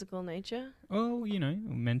 Of the physical nature? Oh, you know,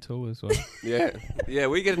 mental as well. Yeah,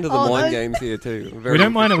 we get into the mind games here too. We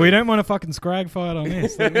don't mind it. We don't want a fucking scrag fight on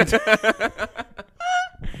this.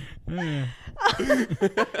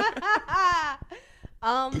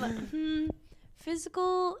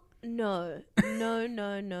 Physical? No.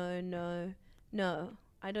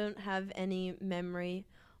 I don't have any memory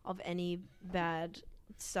of any bad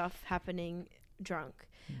stuff happening drunk.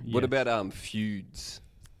 What about feuds?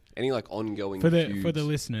 Any like ongoing for feuds? the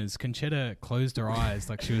listeners, Concetta closed her eyes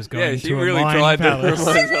like she was going she to really a mind tried palace.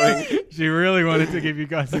 to remind something. She really wanted to give you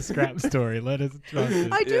guys a scrap story. Let us trust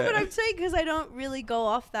it. I do, but I'm saying because I don't really go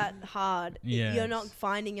off that hard. Yes. You're not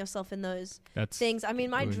finding yourself in those things. I mean,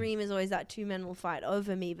 my dream is always that two men will fight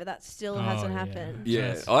over me, but that still hasn't happened. Yeah,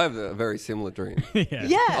 Yes. I have a very similar dream.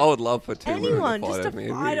 Yeah. I would love for two Anyone women to just fight to over me.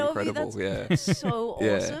 fight It'd be over you, incredible. that's so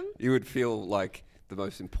awesome. You would feel like the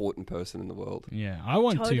most important person in the world. Yeah, I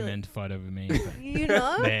want Totally. two men to fight over me. But You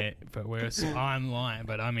know? I'm lying,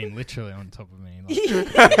 but I mean literally on top of me.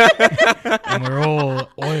 Like, and we're all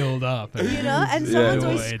oiled up. And You know? And someone's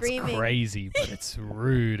always it's screaming. crazy, but it's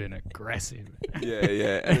rude and aggressive.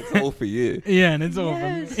 Yeah, and it's all for you. Yeah, and it's all for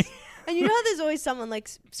me. Yes. And you know how there's always someone like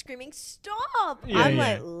screaming, stop! Yeah, I'm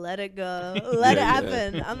yeah. like, let it go. Let it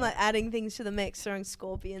happen. I'm like adding things to the mix, throwing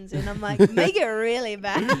scorpions in. I'm like, make it really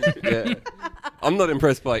bad. Yeah. I'm not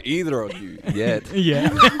impressed by either of you yet. Yeah.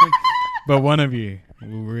 But one of you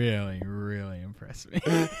will really, really impress me.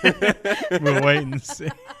 We'll wait and see.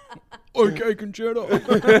 Okay,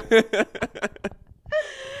 Concetta.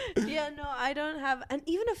 Yeah, no, I don't have. And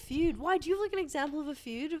even a feud. Why? Do you have like an example of a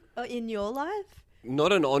feud in your life?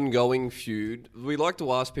 Not an ongoing feud. We like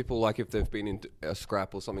to ask people like if they've been in a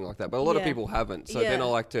scrap or something like that, but a lot of people haven't. So then I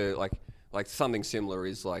like to like something similar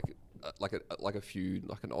is like a feud,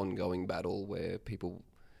 like an ongoing battle where people,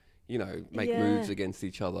 you know, make moves against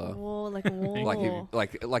each other, War, like a war.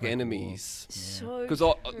 like enemies. So Because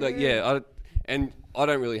I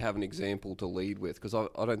don't really have an example to lead with because I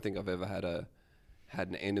don't think I've ever had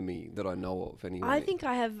an enemy that I know of anyway. I think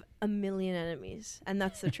I have a million enemies, and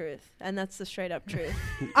that's the truth, and that's the straight up truth.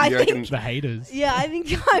 You I reckon- think, The haters. yeah, I think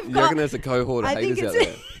I've You got. reckon there's a cohort of I think haters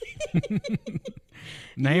out there?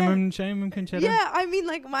 Name them, shame them, Concetta. Yeah, I mean,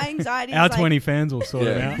 like my anxiety. Our is 20 fans will sort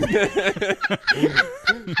Yeah. it out.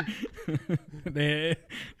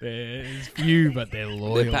 There's few, but they're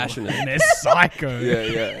loyal. They're passionate. And they're psycho.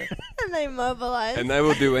 Yeah. and they mobilize. And they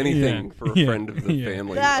will do anything for a friend of the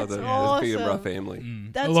family. That's the awesome. Peterborough family.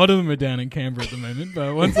 That's A lot of them are down in Canberra at the moment,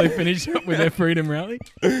 but once they finish up with their freedom rally,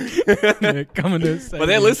 they're coming to us. But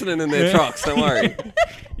they're listening in their trucks, don't worry.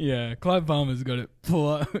 Yeah, Clive Palmer's got it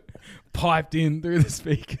piped in through the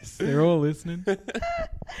speakers. They're all listening.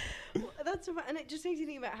 That's so fun. And it just makes you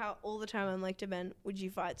think about how all the time I'm like to Ben, would you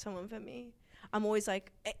fight someone for me? I'm always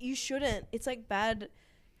like, you shouldn't. It's like bad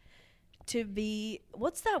to be,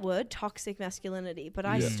 what's that word? Toxic masculinity. But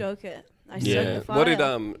I stoke it. I stoke the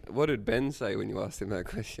fire. What did Ben say when you asked him that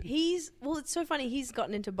question? Well, it's so funny. He's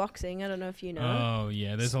gotten into boxing. I don't know if you know. Oh,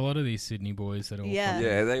 yeah. There's a lot of these Sydney boys that are all Yeah.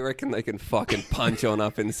 Yeah, they reckon they can fucking punch on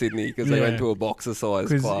up in Sydney because they went to a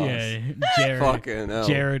boxer-sized class. Yeah, Fucking hell.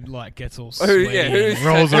 Jared like gets all sweaty who's and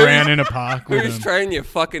rolls around in a park with Who's him. training you?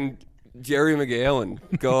 Fucking Jerry McGowan.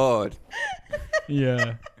 God.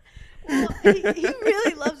 Yeah. Well, he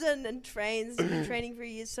really loves it and trains. He's been training for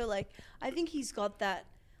years. So, like, I think he's got that.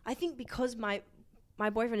 I think because my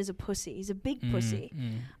boyfriend is a pussy. He's a big pussy.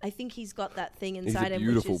 I think he's got that thing inside him.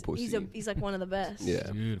 Beautiful which is, pussy. He's like one of the best. Yeah.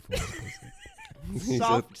 Beautiful pussy.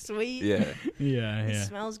 Soft, sweet. Yeah. Yeah.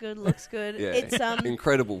 Smells good, looks good. Yeah. It's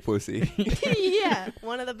Incredible pussy. yeah,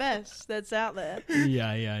 one of the best that's out there.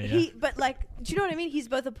 Yeah. But like, do you know what I mean? He's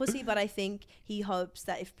both a pussy, but I think he hopes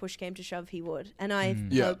that if push came to shove, he would. And I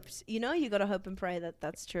hoped, you gotta hope and pray that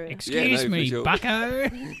that's true. Excuse me, sure. bucko.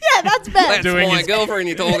 Yeah, that's best. That's my girlfriend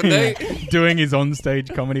you're talking to. Doing his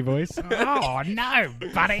onstage comedy voice. Oh no,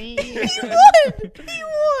 buddy. He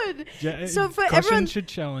would. So for Caution everyone, should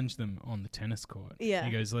challenge them on the tennis court. Yeah.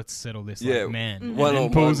 He goes, let's settle this Yeah. like man. One And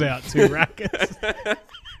on pulls one. out 2 rackets.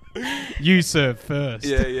 You serve first.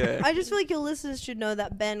 Yeah. I just feel like your listeners should know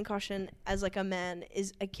that Ben Caution, as like a man,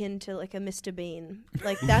 is akin to like a Mr. Bean.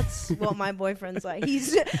 Like that's what my boyfriend's like.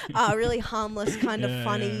 He's a really harmless, kind of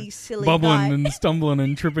funny, silly Bubbling guy. and stumbling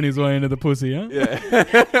and tripping his way into the pussy, huh?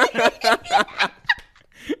 Yeah.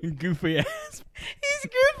 Goofy ass.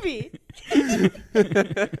 He's goofy.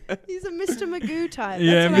 He's a Mr. Magoo type.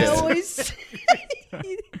 Yeah, That's what I Mr. always say.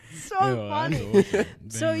 He's so Oh, funny. that's awesome.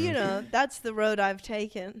 So, Ben that's the road I've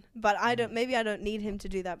taken. But I don't need him to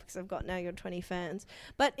do that because I've got now your 20 fans.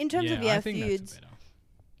 But in terms of I think that's feuds, better.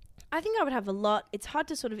 I think I would have a lot. It's hard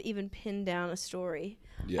to sort of even pin down a story.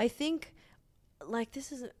 Yeah. I think like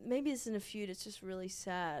this isn't a feud, it's just really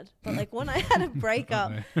sad. But like when I had a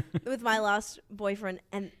breakup with my last boyfriend,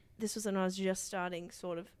 and this was when I was just starting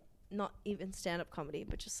sort of not even stand-up comedy,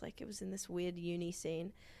 but just like it was in this weird uni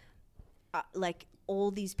scene. Like all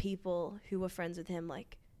these people who were friends with him,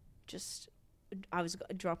 like just I was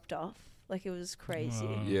dropped off. Like it was crazy.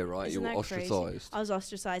 Yeah, right. Isn't You were that crazy? ostracized. I was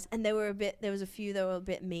ostracized, and there was a few that were a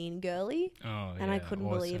bit mean girly, Oh, and I couldn't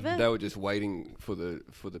believe awesome. it. They were just waiting for the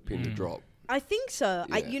pin to drop. I think so.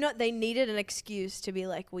 Yeah. They needed an excuse to be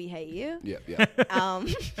like, we hate you. Yeah. Yeah.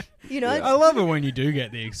 I love it when you do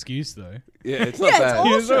get the excuse though. Yeah, it's not Yeah, bad.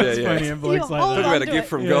 it's There's awesome. always plenty of blokes You like hold that. Talk on about a to gift it.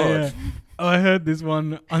 from Yeah, God. yeah. I heard this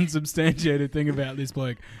one unsubstantiated thing about this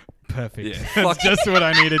bloke. Perfect. Yeah. That's just what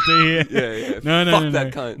I needed to hear. Yeah. No, Fuck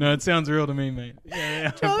that cunt. No, it sounds real to me, mate.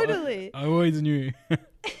 Yeah. Totally. I always knew.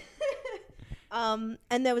 And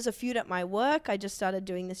there was a feud at my work. I just started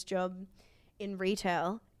doing this job in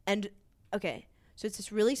retail. And, okay, so it's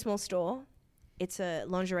this really small store. It's a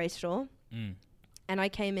lingerie store. And I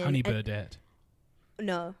came in. Honey Birdette.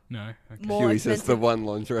 No. No. Okay. More Huey's just the expensive. one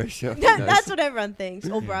lingerie shop. That's what everyone thinks.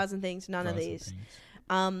 All bras and things. None of Bras and these.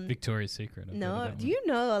 things. Victoria's Secret. I've heard No. of that one. You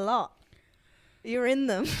know a lot. You're in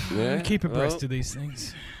them. Yeah. Keep abreast well, of these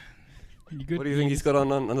things. You good? What do you think he's got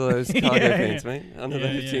on under those cargo Yeah, pants, yeah. mate? Under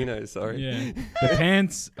Yeah, those yeah. chinos, sorry. Yeah. The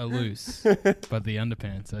pants are loose, but the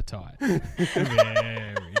underpants are tight.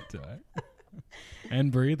 Very tight.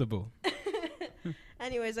 And breathable.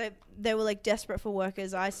 Anyways, they were like desperate for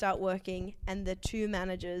workers. I start working, and the 2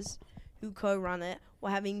 managers who co-run it were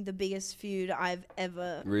having the biggest feud I've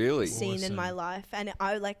ever Really? seen in my Awesome. life. And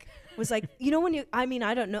I was like, when you, I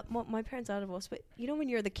don't know, my parents are divorced, but when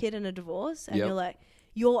you're the kid in a divorce and Yep. you're like,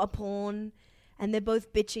 you're a pawn and they're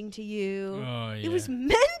both bitching to you. Oh, yeah. It was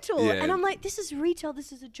mental. Yeah. And I'm like, this is retail.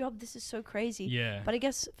 This is a job. This is so crazy. Yeah. But I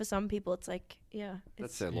guess for some people, it's like, yeah.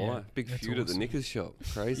 That's It's, their Yeah, life. Big that's feud at the awesome. knickers shop.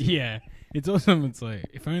 Crazy. Yeah. It's awesome. It's like,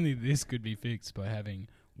 if only this could be fixed by having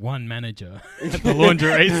one manager at the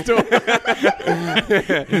lingerie store.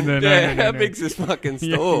 No, How big's this fucking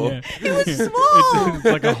Yeah, store? yeah. It was Yeah. small. It's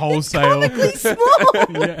like a wholesale. comically small.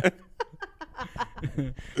 Yeah.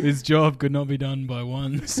 This job could not be done by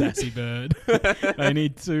one sassy bird. They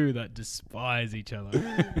need 2 that despise each other.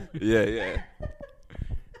 Yeah.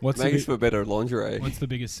 What's Makes the, for better lingerie. what's the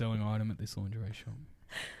biggest selling item at this lingerie shop?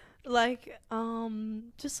 Like,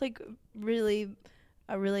 just like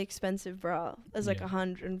a really expensive bra. It's like Yeah.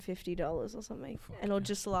 $150 or something. Fuck and it'll yeah.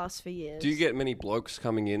 just last for years. Do you get many blokes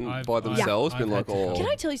coming in I've- by I've- themselves? I've Been had like, to oh, Can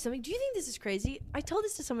I tell you something? Do you think this is crazy? I told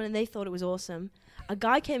this to someone and they thought it was awesome. A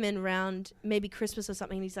guy came in around maybe Christmas or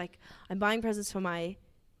something and he's like, I'm buying presents for my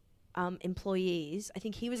employees. I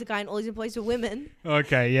think he was a guy and all his employees were women.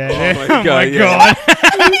 Okay, yeah. Oh my Oh God, my yeah. God.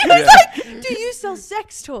 yeah. Do you sell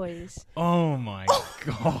sex toys? Oh my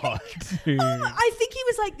God, dude. I think he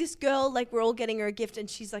was like this girl, like we're all getting her a gift and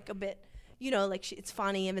she's like a bit, like it's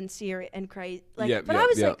funny and serious and crazy. Like, Yep, but yep, I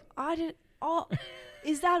was yep. like,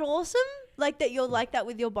 is that awesome? Like that you're like that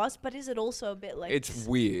with your boss, but is it also a bit like It's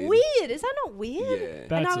weird. weird? Is that not weird?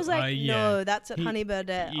 Yeah. And I was like, yeah. no, that's at He- Honey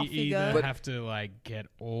Birdette. You Off you either go. have to like get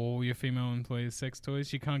all your female employees sex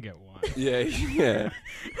toys. You can't get one. Yeah.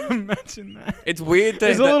 Imagine that. It's weird that,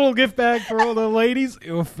 There's a little gift bag for all the ladies.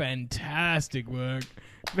 Oh, fantastic work.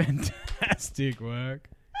 Fantastic work.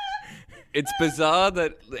 It's bizarre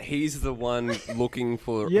that he's the one looking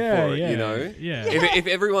for it, Yeah. you know? Yeah. If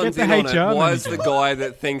everyone's Get the in on it, HR why is the manager. guy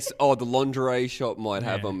that thinks, oh, the lingerie shop might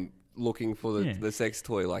have Yeah. them looking for Yeah. the sex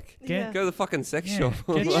toy? Like, Yeah. go to the fucking sex Yeah. shop.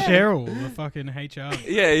 Get Yeah. Cheryl, the fucking HR.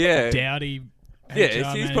 Yeah. Dowdy. Yeah, HR she's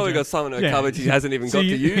manager. probably got something in her Yeah. cupboard she hasn't even got to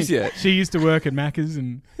use yet. She used to work at Macca's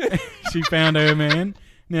and she found her man.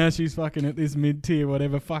 Now she's fucking at this mid-tier,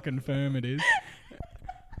 whatever fucking firm it is.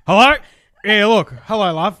 Hello? Yeah, look.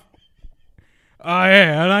 Hello, love. Oh,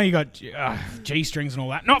 yeah, I know you got G-strings and all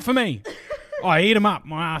that. Not for me. I eat them up,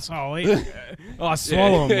 my ass. I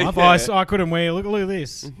swallow them, love. Yeah. I couldn't wear. Look at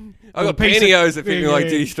this. I got Piece of- pantyhose that fit me like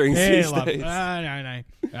G-strings yeah, these love. days. No.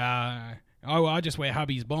 I just wear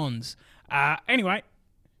hubby's bonds. Anyway.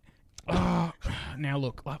 Now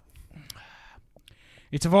look.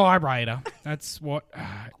 It's a vibrator. That's what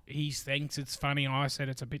he thinks. It's funny. I said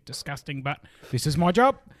it's a bit disgusting, but this is my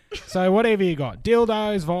job. So whatever you got.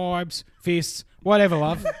 Dildos, vibes, fists, whatever,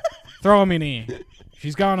 love. Throw them in here.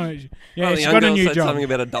 She's going. Yeah, the she's young got a girl new said job. something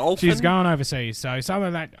about a dolphin. She's going overseas, so some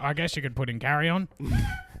of that I guess you could put in carry-on.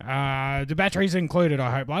 The battery's included,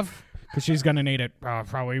 I hope, love, because she's going to need it.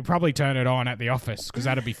 Probably turn it on at the office, because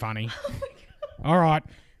that'd be funny. All right,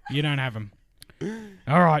 you don't have them.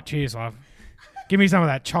 All right, cheers, love. Give me some of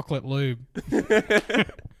that chocolate lube.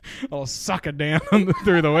 I'll suck it down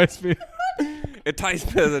through the Westfield. It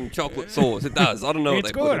tastes better than chocolate sauce. It does. I don't know what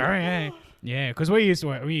It's they put good, in it. oh, yeah, because we used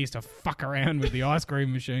to fuck around with the ice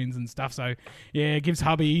cream machines and stuff. So yeah, it gives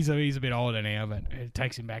hubby. He's a bit older now, but it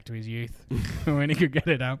takes him back to his youth when he could get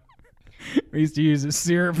it up. We used to use a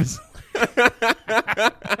syrup. Yeah,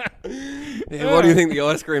 why do you think the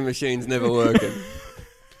ice cream machine's never working?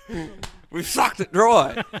 We've sucked it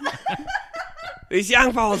dry. These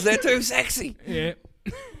young fellas, they're too sexy. Yeah.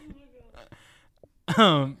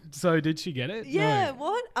 So did she get it? Yeah, No.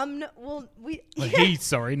 what? Well, we. Well, yeah. he,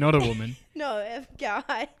 sorry, not a woman. No, F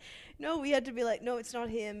guy. No, we had to be like, no, it's not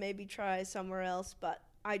here. Maybe try somewhere else. But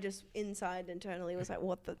I just inside internally was like,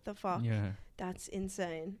 what the fuck? Yeah. That's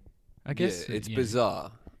insane. I guess it's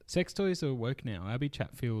bizarre. Sex toys are woke now. Abby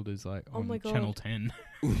Chatfield is like Oh on my God. Channel 10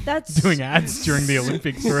 That's doing ads during the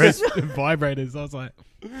Olympics for us vibrators. I was like,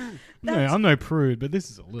 no, I'm no prude, but this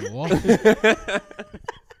is a little off.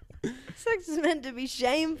 Sex is meant to be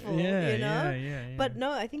shameful, you know? Yeah. But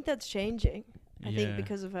no, I think that's changing. I Yeah. think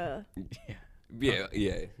because of her. Yeah.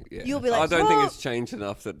 You'll be like, I don't think "What?" it's changed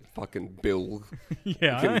enough that fucking Bill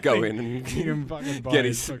Yeah, I can don't go think in and you can fucking buy get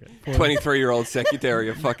his fucking 23-year-old secretary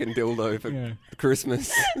a fucking dildo for Yeah.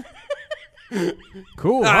 Christmas.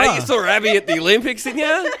 Cool. Ah, huh? you saw Abby at the Olympics, didn't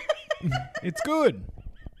you? It's good.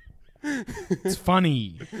 It's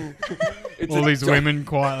funny. It's All a these jo- women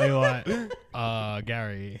quietly like,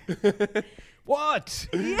 Gary. What?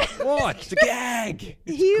 What? It's a gag.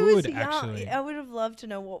 He was good, young. actually. I would have loved to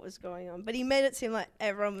know what was going on, but he made it seem like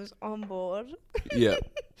everyone was on board. Yeah.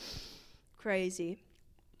 Crazy.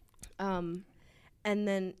 And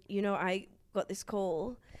then, I got this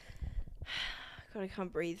call. God, I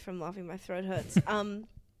can't breathe from laughing. My throat hurts.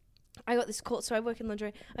 I got this call. So I work in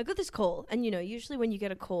lingerie. I got this call. And, usually when you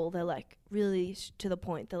get a call, they're like really to the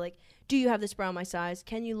point. They're like, do you have this bra my size?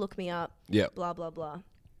 Can you look me up? Yeah. Blah, blah, blah.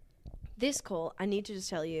 This call, I need to just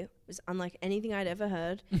tell you, was unlike anything I'd ever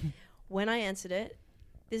heard. When I answered it,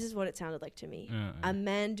 this is what it sounded like to me. A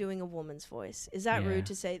man doing a woman's voice. Is that Yeah. rude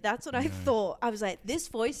to say? That's what I thought. I was like, this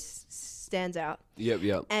voice stands out.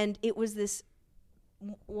 Yep. And it was this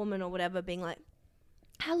woman or whatever being like,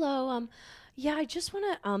 hello, yeah, I just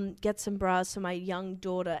want to get some bras for my young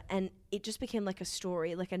daughter. And it just became like a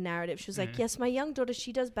story, like a narrative. She was like, yes, my young daughter,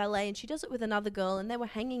 she does ballet and she does it with another girl and they were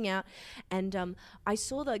hanging out. And I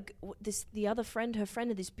saw the other friend, her friend,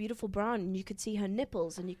 had this beautiful bra and you could see her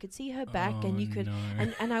nipples and you could see her back and you could,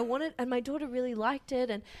 and I wanted, and my daughter really liked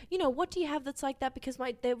it. And, what do you have that's like that? Because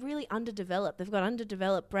they're really underdeveloped. They've got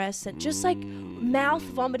underdeveloped breasts and just like mouth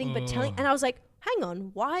vomiting, but telling, and I was like, hang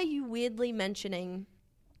on, why are you weirdly mentioning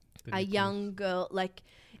a young girl, like,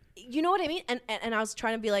 you know what I mean? And I was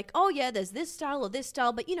trying to be like, oh yeah, there's this style or this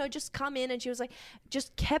style, but just come in. And she was like,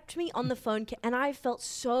 just kept me on the phone, and I felt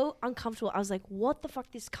so uncomfortable. I was like, what the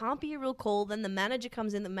fuck? This can't be a real call. Then the manager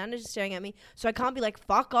comes in, the manager's staring at me, so I can't be like,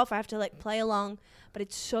 fuck off. I have to like play along, but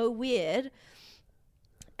it's so weird.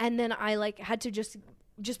 And then I like had to just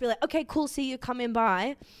be like, okay, cool, see you, come in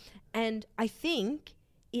by. And I think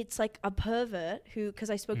it's like a pervert who, because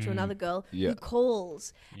I spoke to another girl who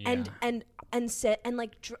calls and said, and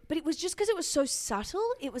like, but it was just because it was so subtle.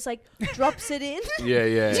 It was like drops it in. Yeah.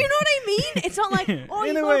 Do you know what I mean? It's not like, oh,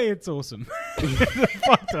 in a way, it's awesome.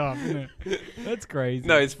 Fucked up. That's crazy.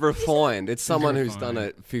 No, it's refined. It's someone who's done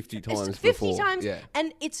it 50 times it's 50 before. times, Yeah.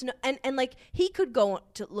 and it's and like he could go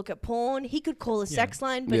to look at porn. He could call a sex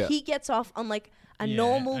line, but he gets off on like a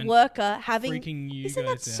normal worker having. Isn't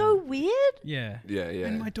that so weird? Yeah. Yeah.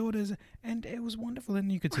 And my daughter's, and it was wonderful,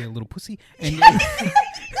 and you could see a little pussy. And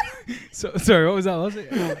sorry, what was that?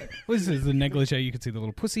 What was this? The negligee, you could see the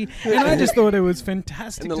little pussy, and I just thought it was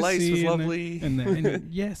fantastic. And the lace was lovely.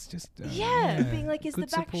 And yes, just being like, is the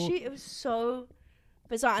back sheet? It was so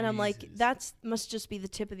bizarre, and I'm like, that must just be the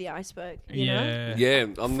tip of the iceberg. You know? Yeah.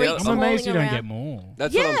 I'm amazed you don't get more.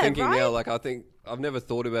 That's what I'm thinking now. Like, I think I've never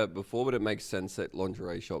thought about it before, but it makes sense that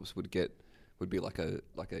lingerie shops would be like a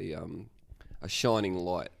shining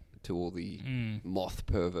light to all the moth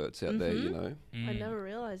perverts out there, you know. I never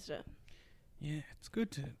realized it. Yeah, it's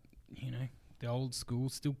good to, the old school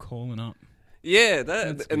still calling up. Yeah,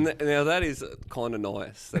 now that is kind of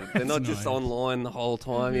nice. They're not just online the whole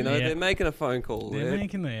time, you know. They're making a phone call. They're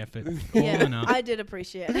making the effort. Yeah, I did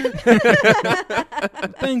appreciate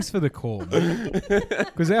it. Thanks for the call,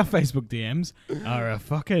 because our Facebook DMs are a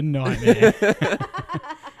fucking nightmare.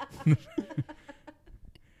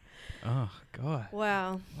 Oh God!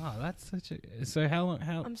 Wow, that's such a. So how long?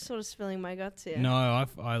 I'm sort of spilling my guts here. No,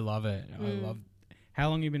 I love it. I love. How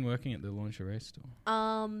long you been working at the lingerie store?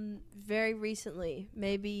 Very recently,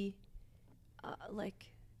 maybe,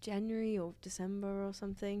 like January or December or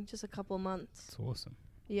something. Just a couple of months. It's awesome.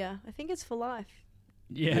 Yeah, I think it's for life.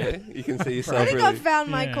 Yeah, you can see yourself. I think I found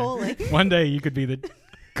my calling. One day you could be the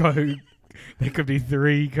There could be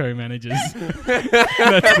 3 co-managers. That's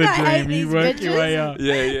the dream. You work bitches. your way up.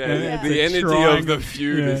 Yeah. The energy of the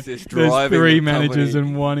feud is just driving. There's 3 the managers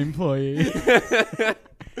company. and 1 employee.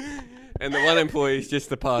 And the 1 employee is just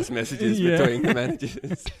to pass messages between the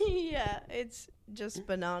managers. Yeah, it's just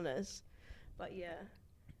bananas. But yeah.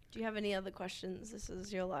 Do you have any other questions? This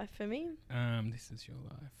is your life for me. This is your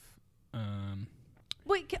life.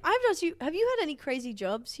 Wait, I've asked you. Have you had any crazy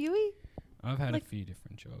jobs, Huey? I've had a few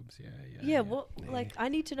different jobs. Yeah. What? Like, I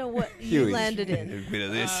need to know what you landed in. A bit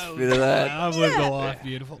of this, bit of that. I've lived a life,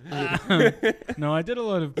 beautiful. No, I did a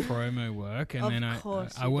lot of promo work, and then I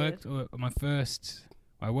worked.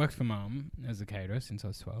 I worked for Mum as a caterer since I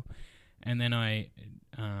was 12, and then I.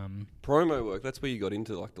 Promo work. That's where you got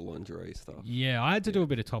into like the lingerie stuff. Yeah, I had to do a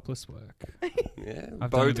bit of topless work. Yeah, I've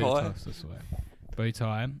bow done a bit of tie. topless work. Bow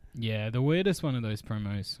tie. Yeah, the weirdest one of those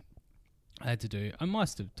promos I had to do. I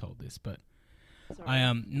must have told this, but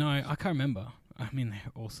no, I can't remember. I mean,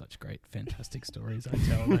 they're all such great, fantastic stories I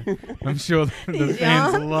tell. I'm sure the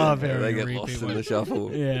fans love hearing They get repeat lost in one. the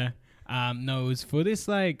shuffle. Yeah. No, it was for this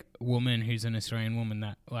like woman who's an Australian woman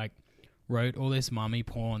that like wrote all this mummy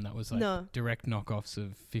porn that was like direct knockoffs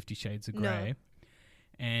of 50 Shades of Grey.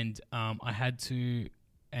 And I had to,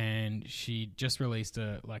 and she just released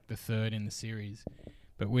the 3rd in the series,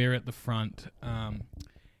 but we're at the front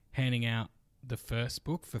handing out the first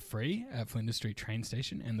book for free at Flinders Street train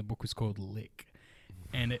station, and the book was called Lick.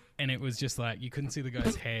 And it was just like, you couldn't see the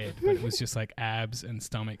guy's head, but it was just like abs and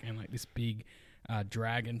stomach and like this big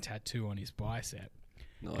dragon tattoo on his bicep.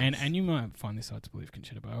 Nice. And you might find this hard to believe,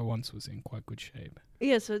 Concetta, but I once was in quite good shape.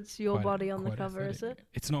 Yeah, so it's your body on the cover, athletic. is it?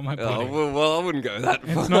 It's not my body. Oh, well, I wouldn't go that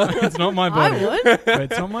far. It's not my body. I would. But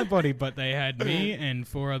it's not my body, but they had me and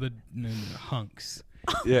 4 other hunks.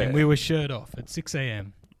 Yeah. And we were shirt off at 6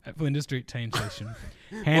 a.m. at Flinders Street train station.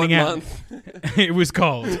 What Handing out. month? It was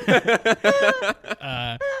cold.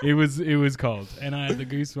 It was cold. And I had the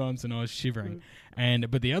goosebumps and I was shivering.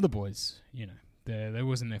 But the other boys, that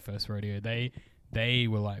wasn't their first rodeo. They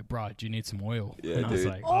were like, "Bro, do you need some oil?" Yeah, and I was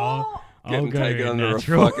dude. like, "I'll Getting go taken under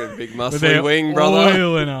natural." a fucking big But muscly they're wing, brother.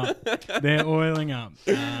 Oiling up. They're oiling up.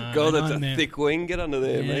 God, that's a thick wing. Get under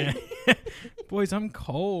there, man. Boys, I'm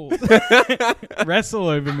cold. Wrestle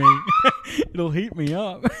over me. It'll heat me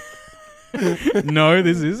up. No,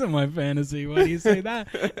 this isn't my fantasy. Why do you say that?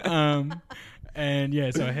 And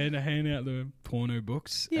yeah, so I had to hand out the porno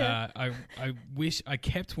books. Yeah. I wish I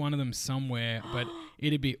kept one of them somewhere, but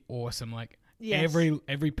it'd be awesome. Like Yes.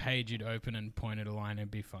 every page you'd open and point at a line,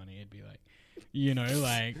 it'd be funny. It'd be like,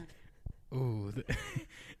 like, ooh,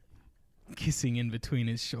 kissing in between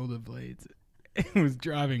his shoulder blades. It was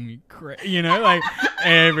driving me crazy. Like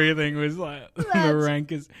everything was like the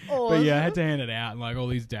rankest. Awesome. But yeah, I had to hand it out, and like all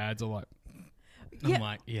these dads are like, I'm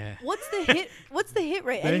like, yeah. What's the hit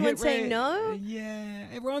rate? The Anyone hit saying rate, no? Yeah,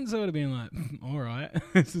 everyone's sort of being like, all right,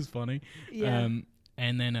 this is funny. Yeah.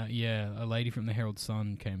 And then, a lady from the Herald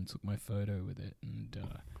Sun came and took my photo with it. And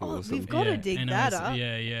Awesome. We've got to dig and that I was- up.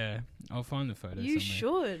 Yeah. I'll find the photo You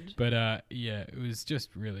somewhere. should. But, it was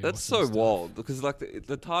just really That's awesome so stuff. wild because like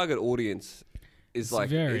the target audience is It's like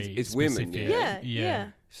very it's women. specific. Yeah.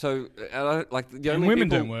 So like the And only women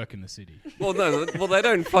people, don't work in the city. Well, no, well they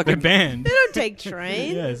don't They're fucking banned. They don't take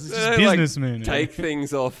trains. Yeah, it's They just don't, like, businessmen. take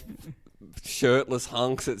things off shirtless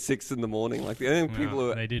hunks at 6 a.m. Like the only Well, people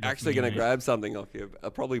who they are did it for actually me, going to mate. grab something off you are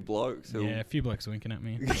probably blokes. Who, Yeah, a few blokes winking at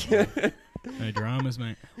me. No dramas,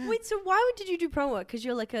 mate. Wait, so why did you do promo work? Because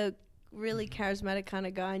you're like a really charismatic kind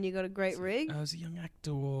of guy and you got a great rig? I was a young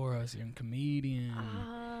actor. I was a young comedian.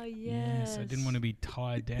 Ah, yes. Yes, I didn't want to be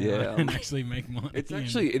tied down Yeah. and actually make money. It's and-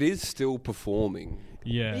 actually it is still performing.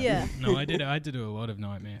 yeah. Yeah. No, I did a lot of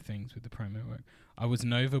nightmare things with the promo work. I was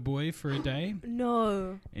Nova Boy for a day.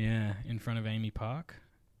 No. Yeah, in front of Amy Park.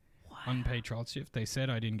 Unpaid trial shift. They said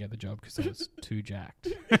I didn't get the job because I was too jacked.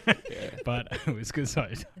 But it was because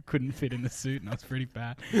I couldn't fit in the suit and I was pretty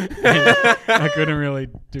fat. I couldn't really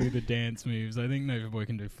do the dance moves. I think Nova Boy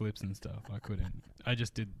can do flips and stuff. I couldn't. I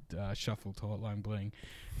just did shuffle, taut line, bling.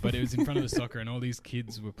 But it was in front of the soccer and all these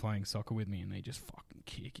kids were playing soccer with me and they just fucking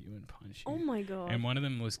kick you and punch you. Oh my God. And one of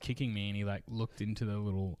them was kicking me and he like looked into the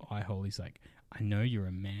little eye hole. He's like, I know you're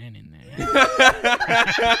a man in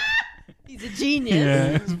there. He's a genius.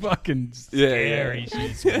 Yeah, it's fucking scary yeah.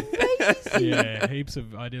 shit. Crazy. Yeah, heaps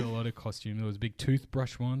of. I did a lot of costume. There was a big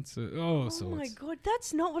toothbrush once. Oh Sorts. my God.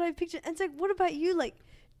 That's not what I pictured. And it's like, what about you? Like,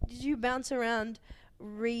 did you bounce around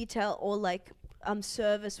retail or like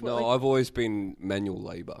service? No, like, I've always been manual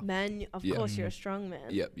labor. Of Yeah. course, you're a strong man.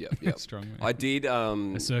 Yep. Strong man. I did.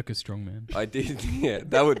 A circus strongman. I did. Yeah,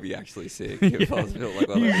 that would be actually sick. If I was built like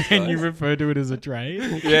one of those And you guys. refer to it as a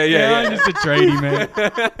trade. Yeah. I'm just a tradie,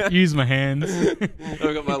 man. Use my hands. I've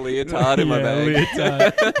got my leotard in my bag.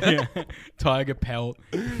 Leotard. Yeah. Tiger pelt.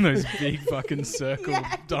 Those big fucking circle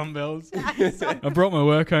dumbbells. I brought my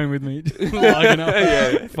work home with me. Lugging up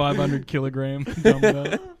Yeah. 500 kilogram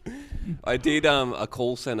dumbbell. I did a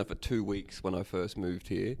call center for 2 weeks when I first moved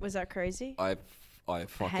here. Was that crazy? I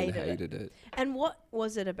fucking hated it. And what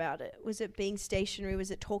was it about it? Was it being stationary? Was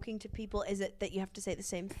it talking to people? Is it that you have to say the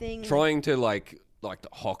same thing? Trying to like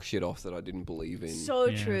hawk shit off that I didn't believe in. So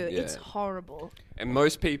Yeah. true. Yeah. It's horrible. And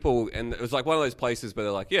most people, and it was like one of those places where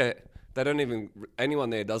they're like, yeah, they don't even, anyone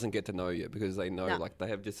there doesn't get to know you because they know No. like they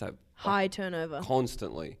have just have High turnover.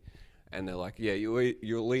 constantly. And they're like, yeah,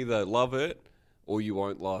 you'll either love it or you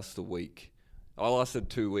won't last a week. I lasted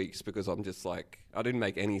 2 weeks because I'm just like, I didn't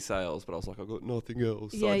make any sales, but I was like, I got nothing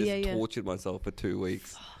else. So I just tortured myself for 2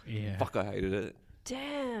 weeks. Yeah. Fuck, I hated it.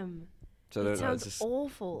 Damn. So It then I sounds just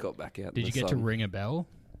awful. got back out. Did in you the get to sun. ring a bell?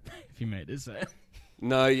 If you made a sale.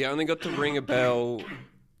 No, you only got to ring a bell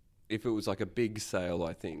if it was like a big sale,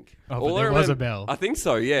 I think. Oh, All but I there was a remember- bell. I think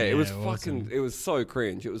so, yeah. Yeah, It was it fucking, wasn't. it was so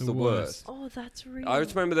cringe. It was The the worst. worst. Oh, that's real. I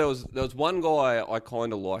just remember there was one guy I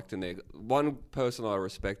kind of liked in there. One person I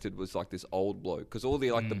respected was like this old bloke because all the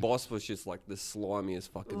the boss was just like the slimiest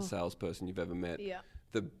fucking salesperson you've ever met. Yeah.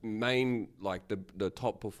 The main the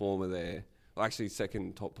top performer there, actually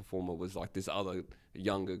second top performer was like this other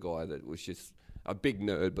younger guy that was just a big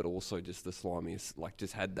nerd but also just the slimiest. Like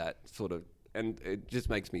just had that sort of, and it just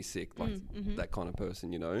makes me sick like that kind of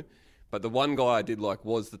person, you know. But the one guy I did like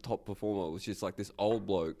was the top performer. It was just like this old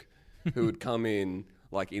bloke who would come in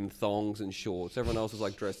like in thongs and shorts. Everyone else was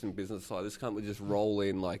like dressed in business style. This cunt would just roll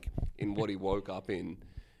in like in what he woke up in,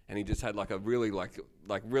 and he just had like a really like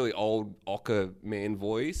really old ochre man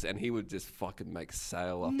voice, and he would just fucking make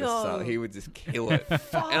sale after sale. He would just kill it.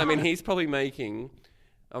 And I mean, he's probably making.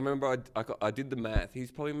 I remember I did the math. He's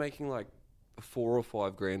probably making like $4 or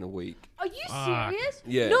 $5 grand a week. Are you serious?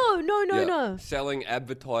 Yeah. No. Yeah. Selling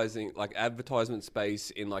advertising, like advertisement space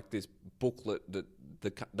in like this booklet that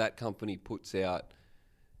that company puts out.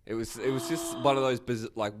 It was just one of those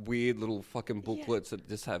like weird little fucking booklets that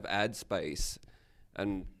just have ad space,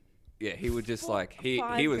 and yeah, he would just like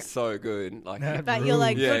he was so good. Like But you're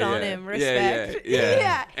like, good on him. Respect.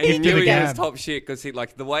 Yeah. And he Hit knew the he was gab. top shit because he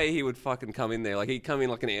like the way he would fucking come in there. Like he'd come in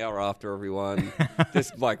like an hour after everyone,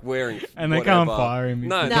 just like wearing. And they whatever. can't fire him.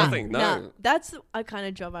 No, nothing. No. That's the kind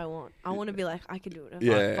of job I want. I want to be like, I can do whatever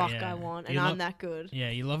Yeah. the fuck Yeah. I want, and You I'm look- that good. Yeah,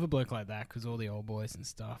 you love a bloke like that because all the old boys and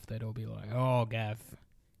stuff, they'd all be like, "Oh, Gav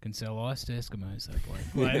can sell ice to Eskimos." That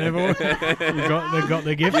bloke. Like, they've got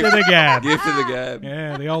the gift of the gab. Gift of the gab.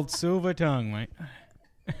 Yeah, the old silver tongue, mate.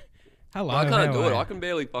 Hello. I can't how do are it. you? I can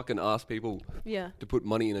barely fucking ask people Yeah. to put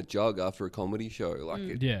money in a jug after a comedy show.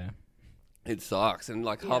 Like Yeah. it sucks. And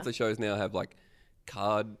like half the shows now have like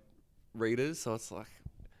card readers, so it's like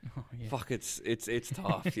Oh, yeah. fuck, it's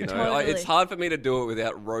tough, you know. Totally. It's hard for me to do it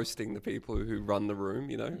without roasting the people who run the room,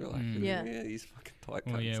 you know. Like, Yeah. these fucking tight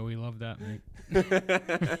Oh cunts. yeah, we love that, mate.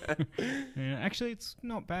 Yeah, actually, it's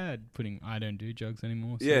not bad putting I don't do jugs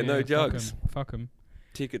anymore. So Yeah, no jugs. Fuck them.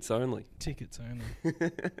 Tickets only. Tickets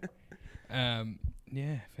only.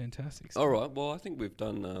 Yeah, fantastic. All right. Well, I think we've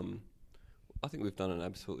done an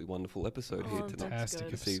absolutely wonderful episode here tonight, Fantastic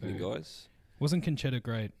this evening, episode. guys. Wasn't Concetta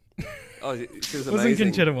great? Oh, she was Wasn't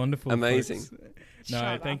amazing. Concetta wonderful? Amazing. folks? No,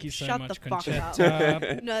 Shut thank up. you so Shut much, the fuck up.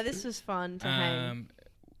 Concetta. No, this was fun to hang.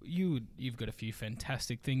 You've got a few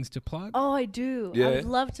fantastic things to plug. Oh, I do. Yeah. I would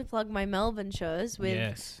love to plug my Melbourne shows with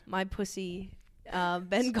Yes. my pussy,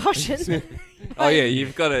 Ben Goshen. Oh yeah,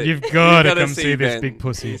 you've got to. You've got to gotta come see this Ben. big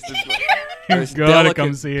pussy. He's the You've most got to delicate,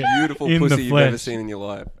 come see it beautiful in the pussy you've ever flesh. seen in your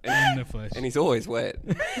life, in the flesh. and he's always wet.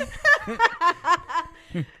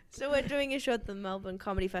 So we're doing a show at the Melbourne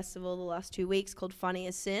Comedy Festival the last 2 weeks called Funny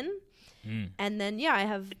as Sin. And then, I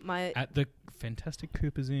have my... At the fantastic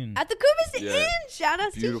Cooper's Inn. At the Coopers Yeah. Inn! Shout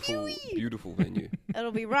out to Beautiful, Huey! beautiful venue.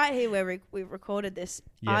 It'll be right here where we recorded this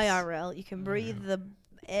Yes. IRL. You can breathe the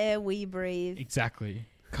air we breathe. Exactly.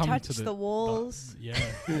 Come Touch to the walls.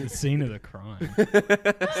 the scene of the crime.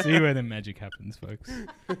 See where the magic happens, folks.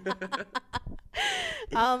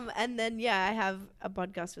 And then I have a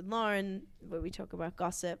podcast with Lauren where we talk about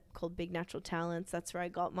gossip called Big Natural Talents. That's where I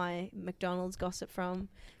got my McDonald's gossip from,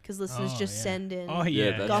 because listeners just send in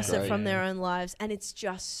that's gossip great. from their own lives, and it's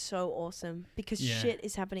just so awesome because shit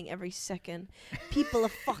is happening every second. People are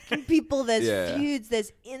fucking people. There's feuds.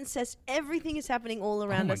 There's incest. Everything is happening all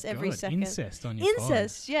around us every second. Incest on your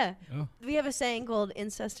Incest, yeah. Oh. We have a saying called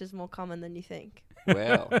incest is more common than you think.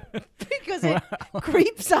 Wow. Because it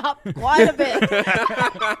creeps up quite a bit.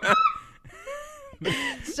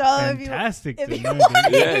 So Fantastic. if to you know, want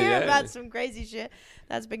to dude. hear about some crazy shit,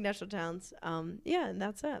 that's Big Natural Towns. And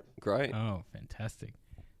that's it. Great. Oh, fantastic.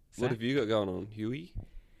 What have you got going on, Huey?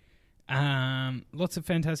 Lots of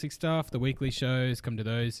fantastic stuff. The weekly shows, come to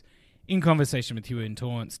those. In conversation with Huey and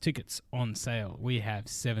Taunts, tickets on sale. We have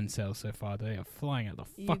 7 sales so far. They are flying out the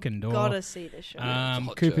fucking door. You gotta see this show. it's a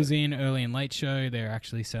hot Cooper's show. Inn, early and late show. They're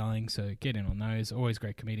actually selling, so get in on those. Always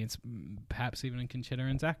great comedians. Perhaps even Concetta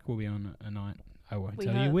and Zach will be on a night. I won't We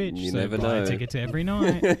tell you hope. which. You so never buy know. a ticket to every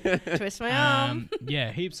night. Twist my arm.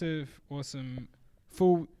 Yeah, heaps of awesome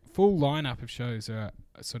full lineup of shows are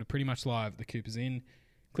sort of pretty much live. The Cooper's Inn.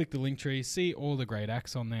 Click the link tree. See all the great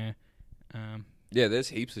acts on there. Yeah, there's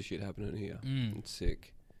heaps of shit happening here. It's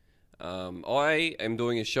sick. I am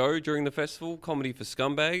doing a show during the festival, Comedy for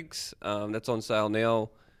Scumbags. That's on sale now.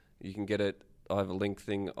 You can get it. I have a link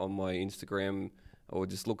thing on my Instagram, or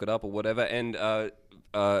just look it up or whatever. And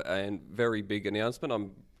very big announcement.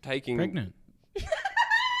 I'm taking Pregnant.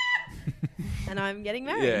 And I'm getting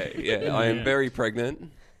married. Yeah. I am very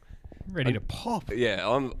pregnant. Ready to pop. Yeah,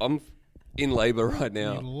 I'm in labour right You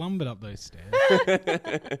now. lumbered up those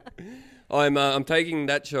stairs. I'm taking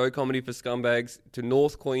that show, Comedy for Scumbags, to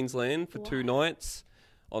North Queensland for 2 nights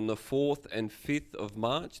on the 4th and 5th of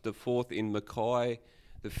March. The 4th in Mackay,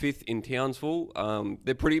 the 5th in Townsville.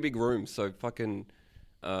 They're pretty big rooms, so fucking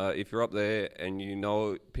if you're up there and you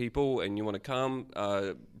know people and you want to come,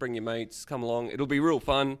 bring your mates, come along. It'll be real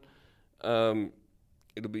fun.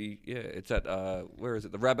 It'll be, it's at, where is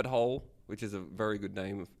it? The Rabbit Hole, which is a very good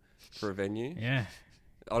name for a venue. Yeah.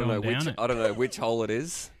 I don't know which hole it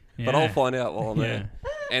is. But I'll find out while I'm there.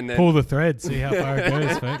 And then Pull the thread, see how far it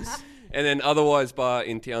goes, folks. And then otherwise bar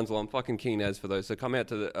in Townsville. I'm fucking keen as for those. So come out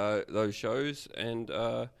to those shows. And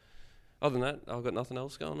other than that, I've got nothing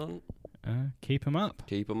else going on. Keep them up.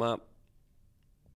 Keep them up.